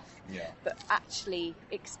stuff, but actually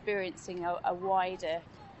experiencing a wider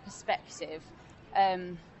perspective.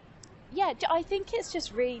 Yeah, I think it's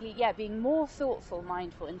just really, being more thoughtful,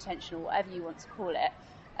 mindful, intentional, whatever you want to call it,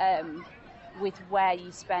 with where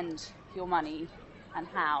you spend your money and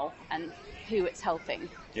how and who it's helping.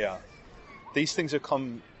 Yeah. These things have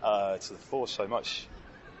come to the fore so much,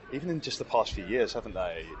 even in just the past few years, haven't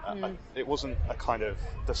they? It wasn't a kind of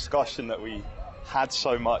discussion that we had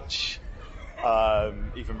so much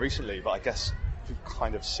even recently, but I guess we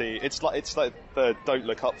kind of see it's like the don't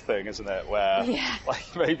look up thing, isn't it? Where like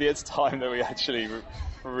maybe it's time that we actually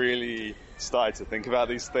really started to think about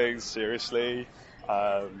these things seriously.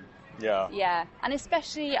 Yeah, and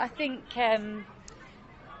especially I think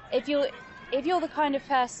if you're the kind of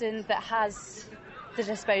person that has the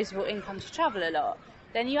disposable income to travel a lot,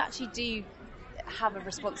 then you actually do have a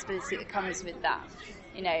responsibility that comes with that.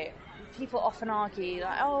 You know, people often argue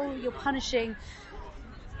like, oh, you're punishing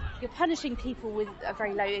people with a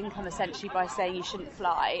very low income essentially by saying you shouldn't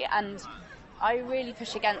fly, and I really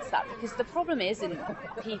push against that, because the problem isn't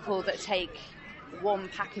people that take one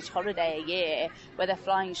package holiday a year where they're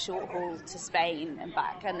flying short haul to Spain and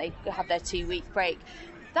back and they have their 2-week break.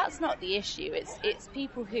 That's not the issue. It's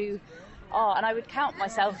people who are, and I would count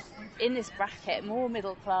myself in this bracket, more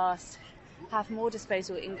middle class, have more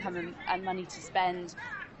disposable income and money to spend,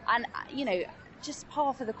 and you know, just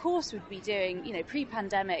par for the course would be doing, you know,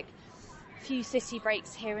 pre-pandemic, a few city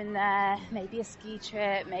breaks here and there, maybe a ski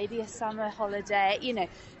trip, maybe a summer holiday, you know,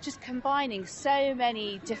 just combining so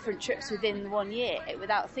many different trips within 1 year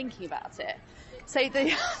without thinking about it. So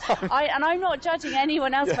I'm not judging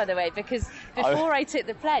anyone else, by the way, because before I took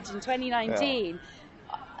the pledge in 2019,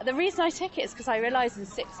 the reason I took it is because I realised in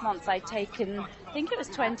 6 months I'd taken, I think it was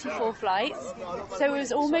 24 flights, so it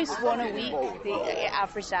was almost one a week, it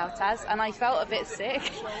averaged out as, and I felt a bit sick.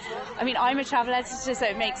 I mean, I'm a travel editor, so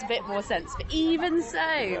it makes a bit more sense, but even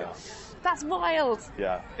so, that's wild.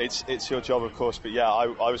 Yeah, it's your job, of course, but I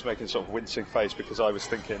was making sort of wincing face because I was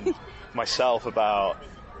thinking myself about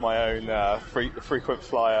my own frequent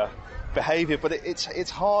flyer behaviour, but it's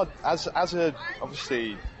hard as a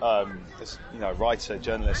obviously as, you know, writer,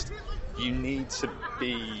 journalist. You need to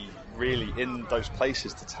be really in those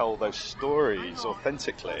places to tell those stories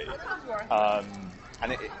authentically,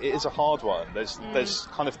 and it is a hard one. There's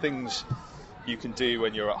kind of things you can do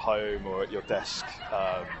when you're at home or at your desk,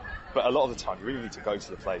 but a lot of the time you really need to go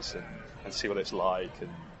to the place and see what it's like and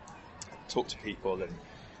talk to people, and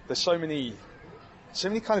there's so many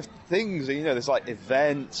kind of things, you know, there's like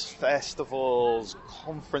events, festivals,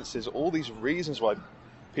 conferences, all these reasons why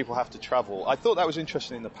people have to travel. I thought that was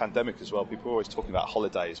interesting in the pandemic as well. People are always talking about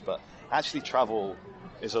holidays, but actually travel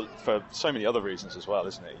is for so many other reasons as well,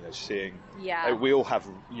 isn't it? You know, seeing, we all have,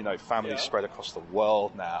 you know, families spread across the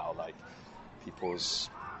world now, like people's,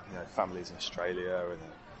 you know, families in Australia and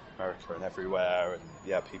America and everywhere,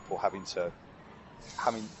 and people having to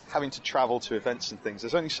travel to events and things.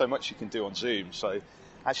 There's only so much you can do on Zoom, so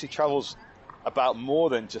actually travel's about more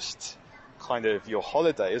than just kind of your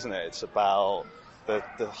holiday, isn't it? It's about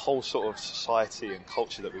the whole sort of society and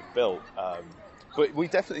culture that we've built, but we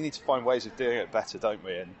definitely need to find ways of doing it better, don't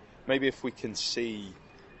we? And maybe if we can see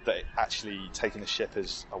that actually taking the ship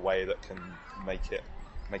is a way that can make it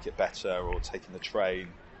better, or taking the train.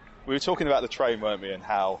 We were talking about the train, weren't we, and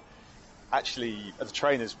how actually the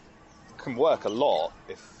train can work a lot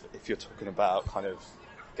if you're talking about kind of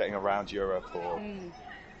getting around Europe or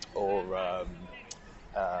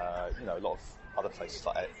you know, a lot of other places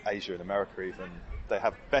like Asia and America even. They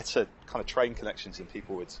have better kind of train connections than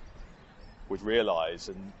people would realise.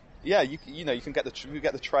 And you can get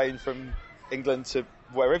the train from England to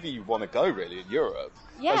wherever you want to go really in Europe.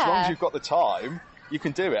 As long as you've got the time, you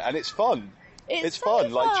can do it, and it's fun. It's so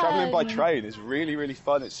fun. Like travelling by train is really, really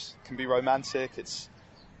fun. It can be romantic.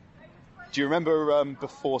 Do you remember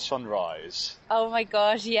Before Sunrise? Oh my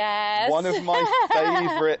gosh, yes. One of my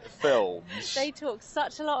favourite films. They talk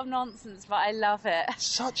such a lot of nonsense, but I love it.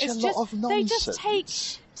 It's a lot of nonsense. They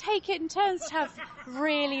just take it in turns to have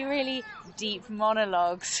really, really deep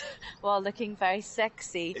monologues while looking very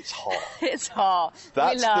sexy. It's hot. It's hot.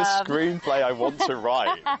 That's the screenplay I want to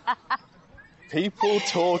write. People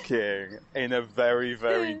talking in a very,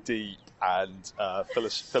 very deep and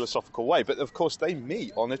philosophical way, but of course they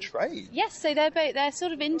meet on a train. Yes, so they're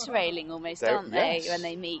sort of interrailing almost, aren't they, when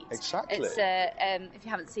they meet? Exactly. It's if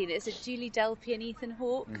you haven't seen it, it's a Julie Delpy and Ethan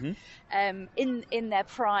Hawke, in their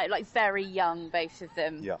prime, like very young, both of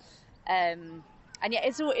them. Yeah. And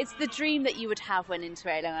it's the dream that you would have when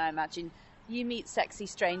interrailing, I imagine. You meet sexy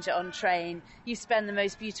stranger on train, you spend the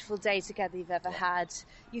most beautiful day together you've ever had,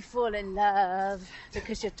 you fall in love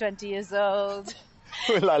because you're 20 years old.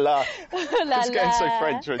 Ooh la la. Ooh la It's getting so la.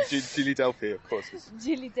 French. Julie Delpy, of course.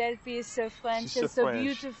 Julie Delpy is so French She's and so so French.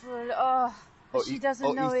 beautiful. Oh, but she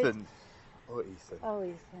doesn't know Ethan. it. Oh, Ethan. Oh,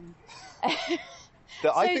 Ethan.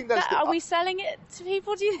 I think that's are we selling it to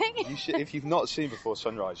people, do you think? You should, if you've not seen Before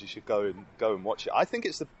Sunrise, you should go and watch it. I think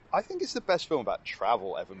it's the best film about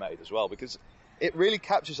travel ever made as well, because it really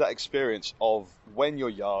captures that experience of when you're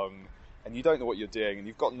young and you don't know what you're doing and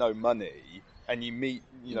you've got no money and you meet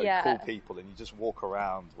cool people and you just walk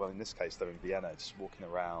around. Well, in this case, they're in Vienna, just walking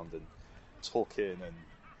around and talking and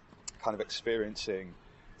kind of experiencing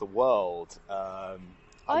the world.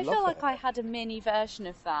 I feel like I had a mini version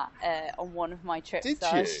of that on one of my trips Did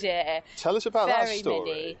last you? year. Tell us about that Very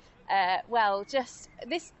story. mini. Well, just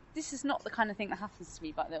this is not the kind of thing that happens to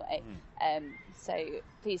me, by the way. So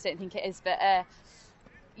please don't think it is. But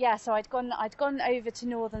so I'd gone over to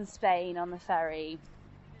northern Spain on the ferry,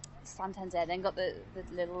 Santander, then got the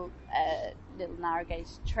little narrow gauge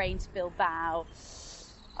train to Bilbao.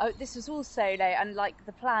 This was all solo, and like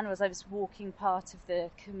the plan was I was walking part of the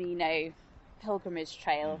Camino pilgrimage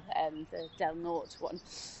trail, the Del Norte one,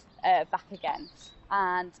 back again.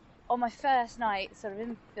 And on my first night sort of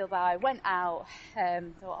in Bilbao, I went out,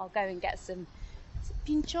 thought I'll go and get some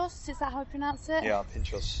pinchos, is that how I pronounce it? Yeah,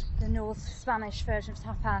 pinchos. The North Spanish version of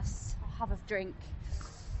tapas. I'll have a drink.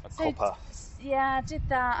 Copa. Yeah, did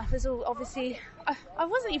that. I was all obviously I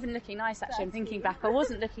wasn't even looking nice, actually. I'm thinking back, I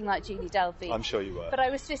wasn't looking like Julie Delpy. I'm sure you were. But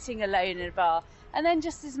I was sitting alone in a bar, and then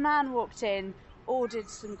just this man walked in, ordered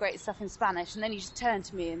some great stuff in Spanish, and then he just turned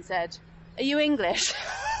to me and said, "Are you English?"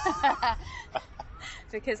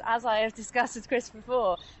 Because as I have discussed with Chris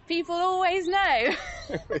before, people always know.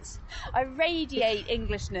 I radiate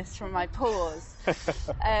Englishness from my pores.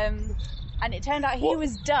 And it turned out he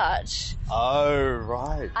was Dutch. Oh,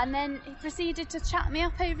 right. And then he proceeded to chat me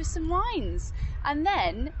up over some wines. And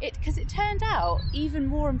then, because it turned out even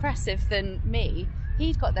more impressive than me,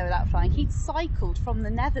 he'd got there without flying. He'd cycled from the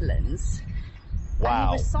Netherlands. Wow. And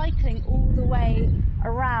he was cycling all the way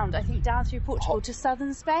around, I think, down through Portugal to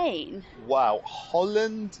southern Spain. Wow.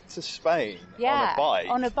 Holland to Spain on a bike?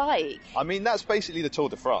 On a bike. I mean, that's basically the Tour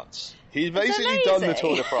de France. He's basically done the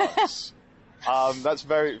Tour de France. That's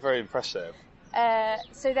very, very impressive.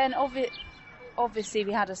 So then, obviously,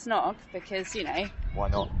 we had a snog because, Why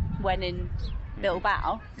not? when in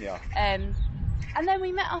Bilbao. Yeah. And then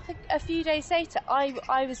we met up a few days later.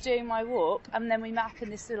 I was doing my walk, and then we met up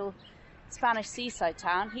in this little Spanish seaside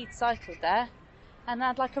town. He'd cycled there and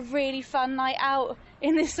had like a really fun night out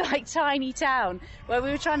in this like tiny town where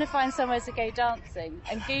we were trying to find somewhere to go dancing,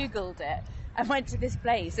 and Googled it and went to this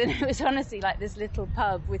place, and it was honestly like this little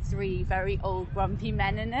pub with 3 very old grumpy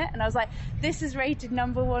men in it, and I was like, this is rated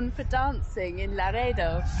 #1 for dancing in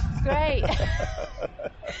Laredo. Great.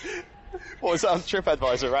 What was that on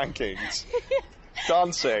TripAdvisor rankings?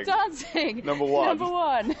 Dancing. #1.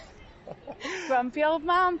 #1. Grumpy old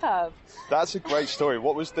man pub. That's a great story.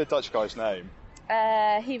 What was the Dutch guy's name?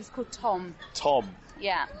 He was called Tom. Tom.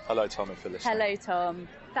 Yeah. Hello, Tom, if you're listening. Hello, Tom.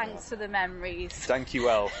 Thanks for the memories. Thank you,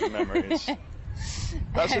 well, for the memories.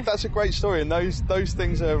 That's a great story, and those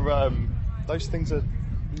things are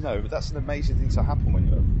that's an amazing thing to happen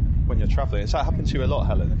when you're travelling. Has that happened to you a lot,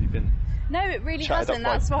 Helen? Have you been? No, it really hasn't.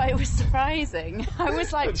 That's why it was surprising. I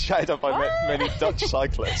was like, chatted up by many Dutch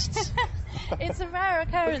cyclists. It's a rare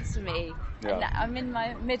occurrence for me. Yeah. And I'm in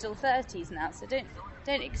my middle 30s now, so don't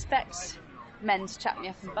expect men to chat me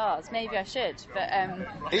up in bars. Maybe I should, but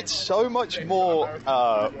it's so much more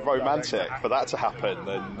romantic for that to happen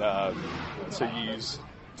than to use.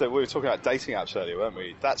 So we were talking about dating apps earlier, weren't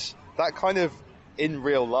we? That kind of in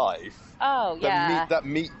real life. Oh yeah. That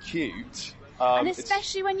meet cute. And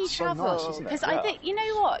especially when you so travel, because I think, you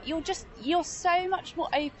know what, you're so much more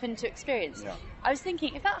open to experience. Yeah. I was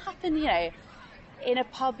thinking, if that happened, in a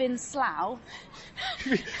pub in Slough.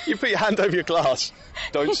 You put your hand over your glass.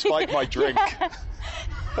 Don't spike my drink.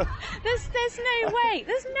 There's no way.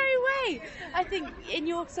 There's no way. I think in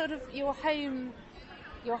your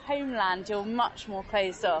homeland, you're much more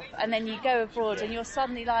closed off, and then you go abroad and you're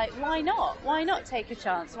suddenly like, why not? Why not take a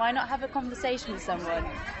chance? Why not have a conversation with someone?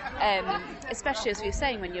 Especially as we were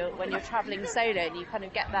saying, when you're travelling solo and you kind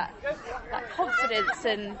of get that confidence,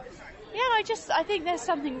 and I think there's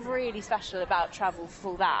something really special about travel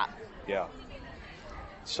for that. Yeah.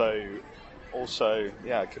 So, also,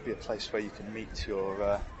 it could be a place where you can meet your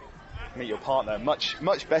partner.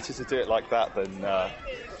 Much better to do it like that than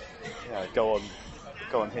go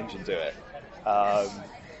on Hinge and do it.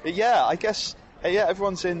 I guess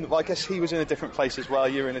everyone's in. Well, I guess he was in a different place as well.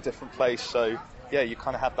 You're in a different place, so you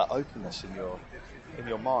kind of have that openness in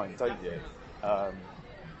your mind, don't you?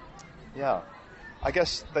 I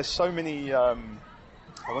guess there's so many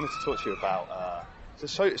I wanted to talk to you about.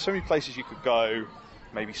 There's so many places you could go.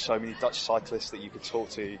 Maybe so many Dutch cyclists that you could talk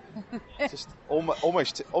to. Just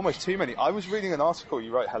almost too many. I was reading an article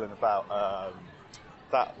you wrote, Helen, about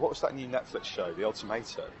what was that new Netflix show, The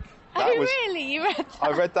Ultimatum? Really? You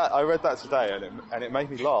read that? I read that today, and it made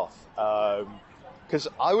me laugh. Because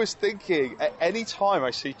I was thinking, at any time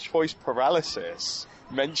I see choice paralysis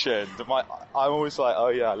mentioned, I'm always like, oh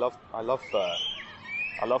yeah, I love that.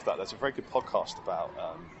 There's a very good podcast about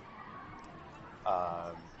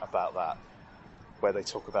that, where they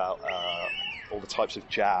talk about all the types of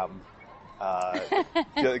jam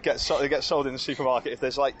that get sold in the supermarket. If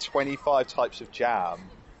there's like 25 types of jam,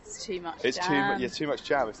 it's too much. Too much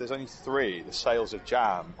jam. If there's only 3, the sales of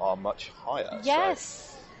jam are much higher. Yes. So.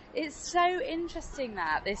 It's so interesting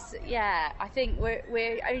that I think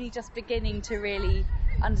we're only just beginning to really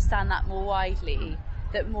understand that more widely,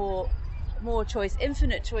 that more choice,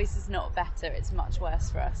 infinite choice is not better, it's much worse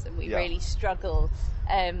for us, and we really struggle.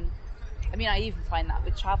 I even find that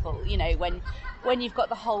with travel, when you've got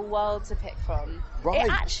the whole world to pick from. Right.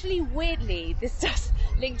 It actually, weirdly, this does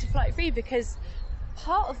link to Flight Free, because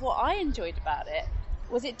part of what I enjoyed about it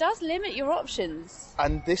was it does limit your options.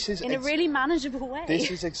 And this is in a really manageable way.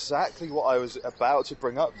 This is exactly what I was about to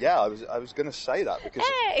bring up. Yeah, I was going to say that because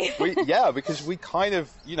because we kind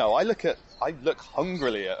of, I look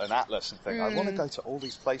hungrily at an atlas and think I want to go to all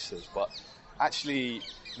these places, but actually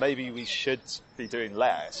maybe we should be doing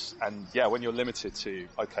less. And when you're limited to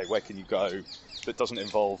where can you go that doesn't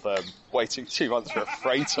involve waiting 2 months for a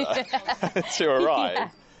freighter to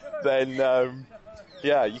arrive, then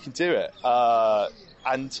you can do it.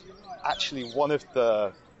 And actually, one of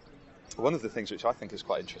the things which I think is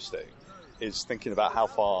quite interesting is thinking about how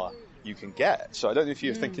far you can get. So I don't know if you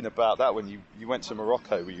were thinking about that when you went to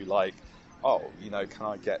Morocco. Were you like, can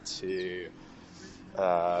I get to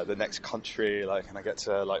the next country? Like, can I get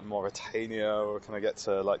to like Mauritania, or can I get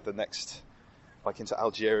to like the next, like into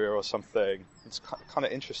Algeria or something? It's kind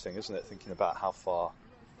of interesting, isn't it? Thinking about how far.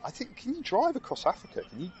 I think, can you drive across Africa?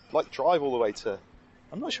 Can you like drive all the way to?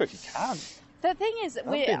 I'm not sure if you can. The thing is,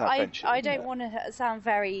 I don't want to sound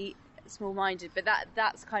very small-minded, but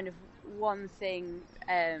that's kind of one thing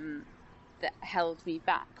that held me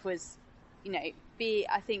back was, I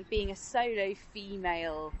think being a solo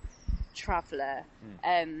female traveller,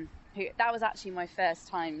 that was actually my first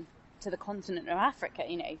time to the continent of Africa,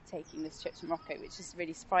 taking this trip to Morocco, which is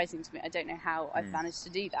really surprising to me. I don't know how I've managed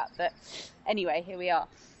to do that, but anyway, here we are.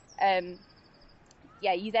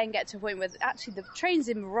 You then get to a point where actually the trains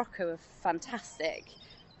in Morocco are fantastic,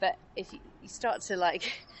 but if you start to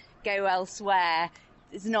like go elsewhere,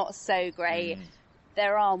 it's not so great.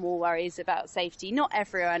 There are more worries about safety. Not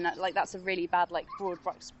everywhere, and like that's a really bad, like broad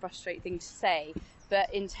brushstroke thing to say.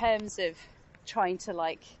 But in terms of trying to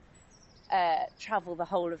like travel the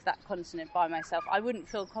whole of that continent by myself, I wouldn't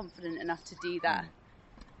feel confident enough to do that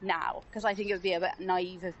now, because I think it would be a bit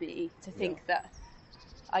naive of me to think that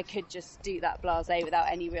I could just do that blasé without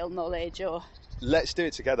any real knowledge. Or let's do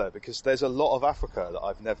it together, because there's a lot of Africa that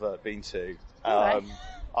I've never been to.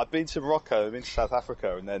 I've been to Morocco, I've been to South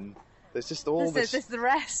Africa, and then there's just all this. There's the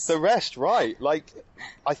rest. The rest, right? Like,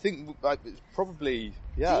 I think probably.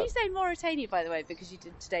 Yeah. Did you say Mauritania, by the way, because you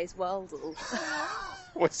did today's Worldle?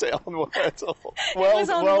 Was it on Wordle? It was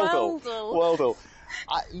on Worldle.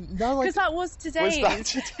 No, because that was today's. Was that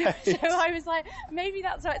today? So I was like, maybe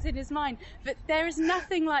that's what's in his mind. But there is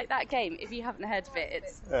nothing like that game. If you haven't heard of it,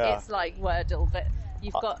 it's like Wordle, but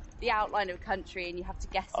you've got the outline of a country and you have to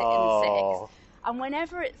guess it in 6. And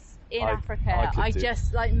whenever it's in Africa, I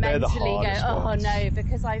just like mentally go, oh no,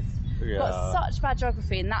 because I've got such bad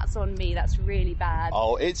geography, and that's on me. That's really bad.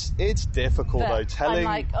 Oh, it's difficult though. I'm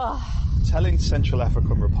like, telling Central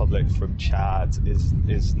African Republic from Chad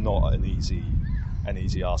is not an easy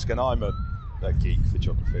ask, and I'm a geek for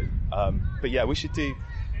geography. But yeah, we should do.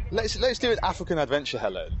 Let's do an African adventure,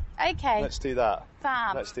 Helen. Okay. Let's do that.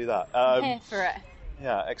 Fab. Let's do that. I'm here for it.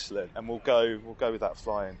 Yeah, excellent. And we'll go with that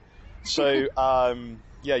flying. So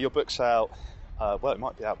your book's out. Well, it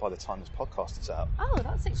might be out by the time this podcast is out. Oh,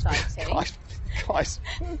 that's exciting. Guys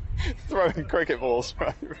throwing cricket balls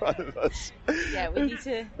right in front of us. Yeah, we need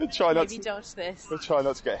to dodge this. We'll try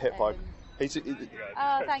not to get hit by. Thank you.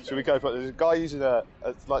 Should we go? But there's a guy using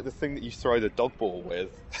like the thing that you throw the dog ball with.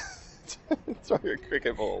 Throw a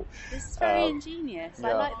cricket ball. This is very ingenious. Yeah.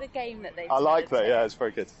 I like the game that they've. I like that. Yeah, it's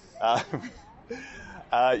very good. So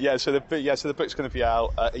the book's going to be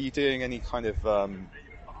out. Are you doing any kind of?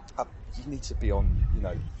 You need to be on,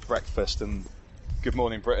 Breakfast and Good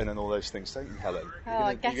Morning Britain and all those things, don't you, Helen?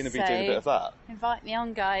 I guess you're going to be doing a bit of that. Invite me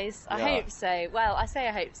on, guys. I hope so. Well, I say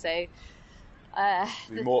I hope so.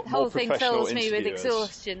 The more whole thing professional fills me with interviewers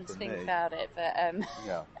exhaustion to than think me. about it. But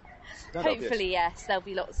Yeah. No, that'll be hopefully, yes, there'll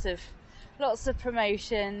be lots of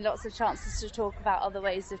promotion, lots of chances to talk about other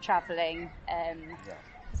ways of travelling.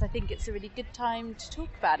 Because I think it's a really good time to talk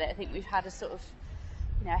about it. I think we've had a sort of,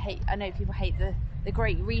 I know people hate the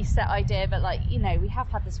Great Reset idea, but we have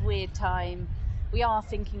had this weird time. We are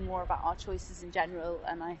thinking more about our choices in general,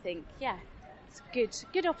 and I think, it's a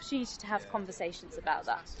good opportunity to have conversations about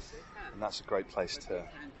that. And that's a great place to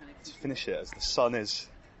finish it, as the sun is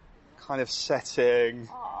kind of setting.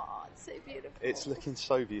 Oh, it's so beautiful. It's looking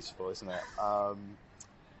so beautiful, isn't it?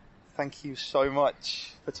 Thank you so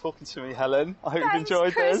much for talking to me, Helen. I hope you've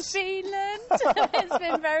enjoyed Chris this. Beeland. It's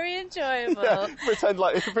been very enjoyable. Yeah, pretend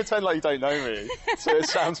like you don't know me, so it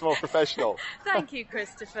sounds more professional. Thank you,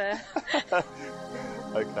 Christopher.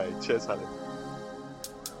 Okay, cheers, Helen.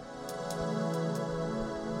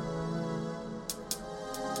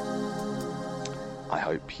 I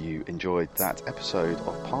hope you enjoyed that episode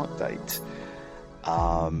of Park Date.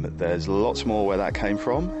 There's lots more where that came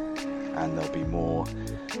from, and there'll be more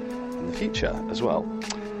in the future as well.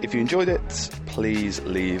 If you enjoyed it, please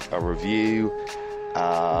leave a review,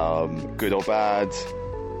 good or bad,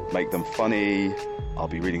 make them funny. I'll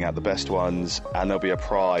be reading out the best ones, and there'll be a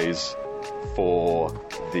prize for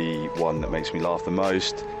the one that makes me laugh the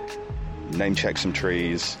most. Name check some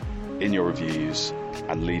trees in your reviews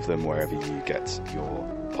and leave them wherever you get your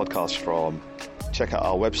podcast from. Check out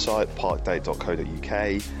our website,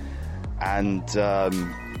 parkdate.co.uk, and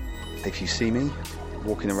if you see me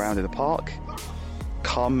walking around in the park,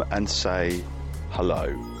 come and say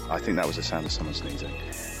hello. I think that was the sound of someone sneezing.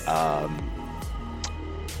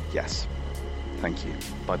 Yes. Thank you.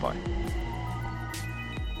 Bye-bye.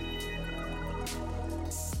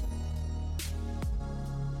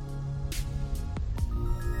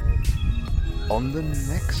 On the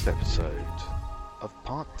next episode of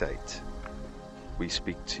Park Date, we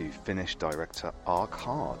speak to Finnish director Ark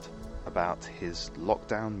Hard about his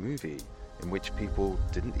lockdown movie, in which people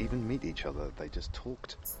didn't even meet each other, they just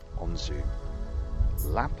talked on Zoom.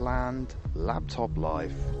 Lapland Laptop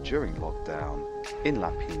Life during lockdown in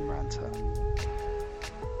Lappeenranta.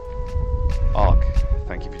 Ark,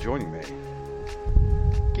 thank you for joining me.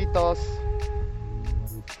 Kiitos.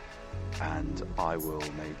 And I will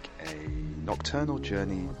make a nocturnal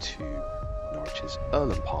journey to Norwich's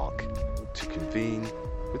Erlen Park to convene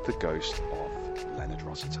with the ghost of Leonard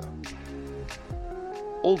Rossiter.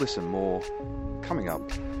 All this and more coming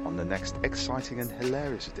up on the next exciting and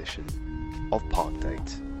hilarious edition of Park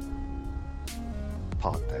Date.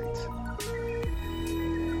 Park Date.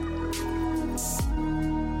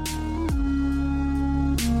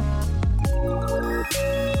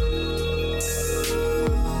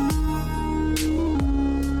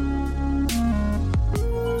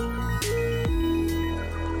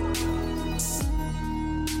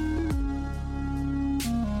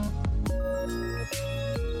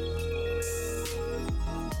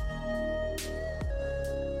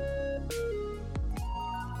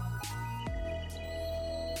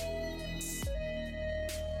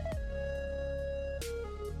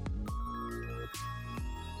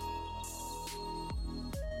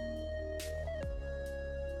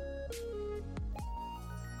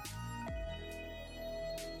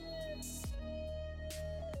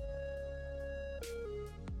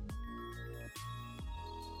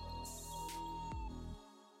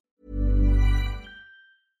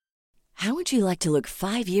 How would you like to look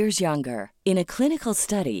 5 years younger? In a clinical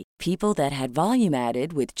study, people that had volume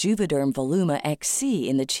added with Juvederm Voluma XC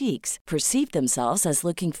in the cheeks perceived themselves as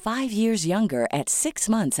looking 5 years younger at 6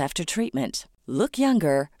 months after treatment. Look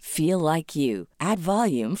younger, feel like you. Add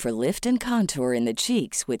volume for lift and contour in the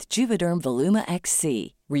cheeks with Juvederm Voluma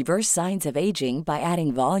XC. Reverse signs of aging by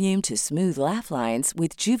adding volume to smooth laugh lines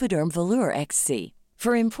with Juvederm Volure XC.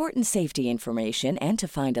 For important safety information and to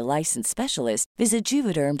find a licensed specialist, visit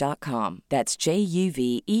Juvederm.com. That's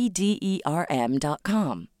JUVEDERM.com.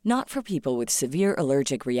 Not for people with severe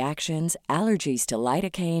allergic reactions, allergies to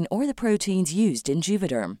lidocaine, or the proteins used in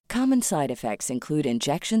Juvederm. Common side effects include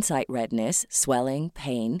injection site redness, swelling,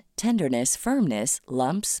 pain, tenderness, firmness,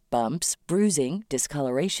 lumps, bumps, bruising,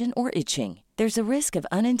 discoloration, or itching. There's a risk of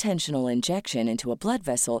unintentional injection into a blood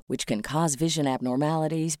vessel, which can cause vision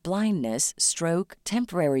abnormalities, blindness, stroke,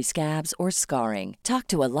 temporary scabs, or scarring. Talk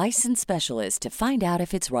to a licensed specialist to find out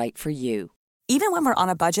if it's right for you. Even when we're on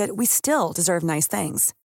a budget, we still deserve nice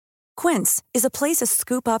things. Quince is a place to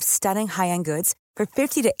scoop up stunning high-end goods for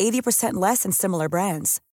 50 to 80% less than similar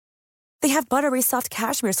brands. They have buttery soft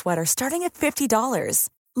cashmere sweaters starting at $50,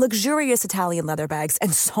 luxurious Italian leather bags,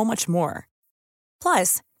 and so much more.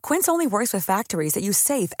 Plus, Quince only works with factories that use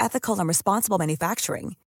safe, ethical, and responsible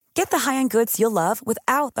manufacturing. Get the high-end goods you'll love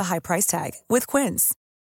without the high price tag with Quince.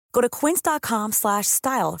 Go to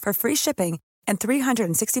quince.com/style for free shipping and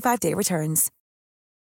 365-day returns.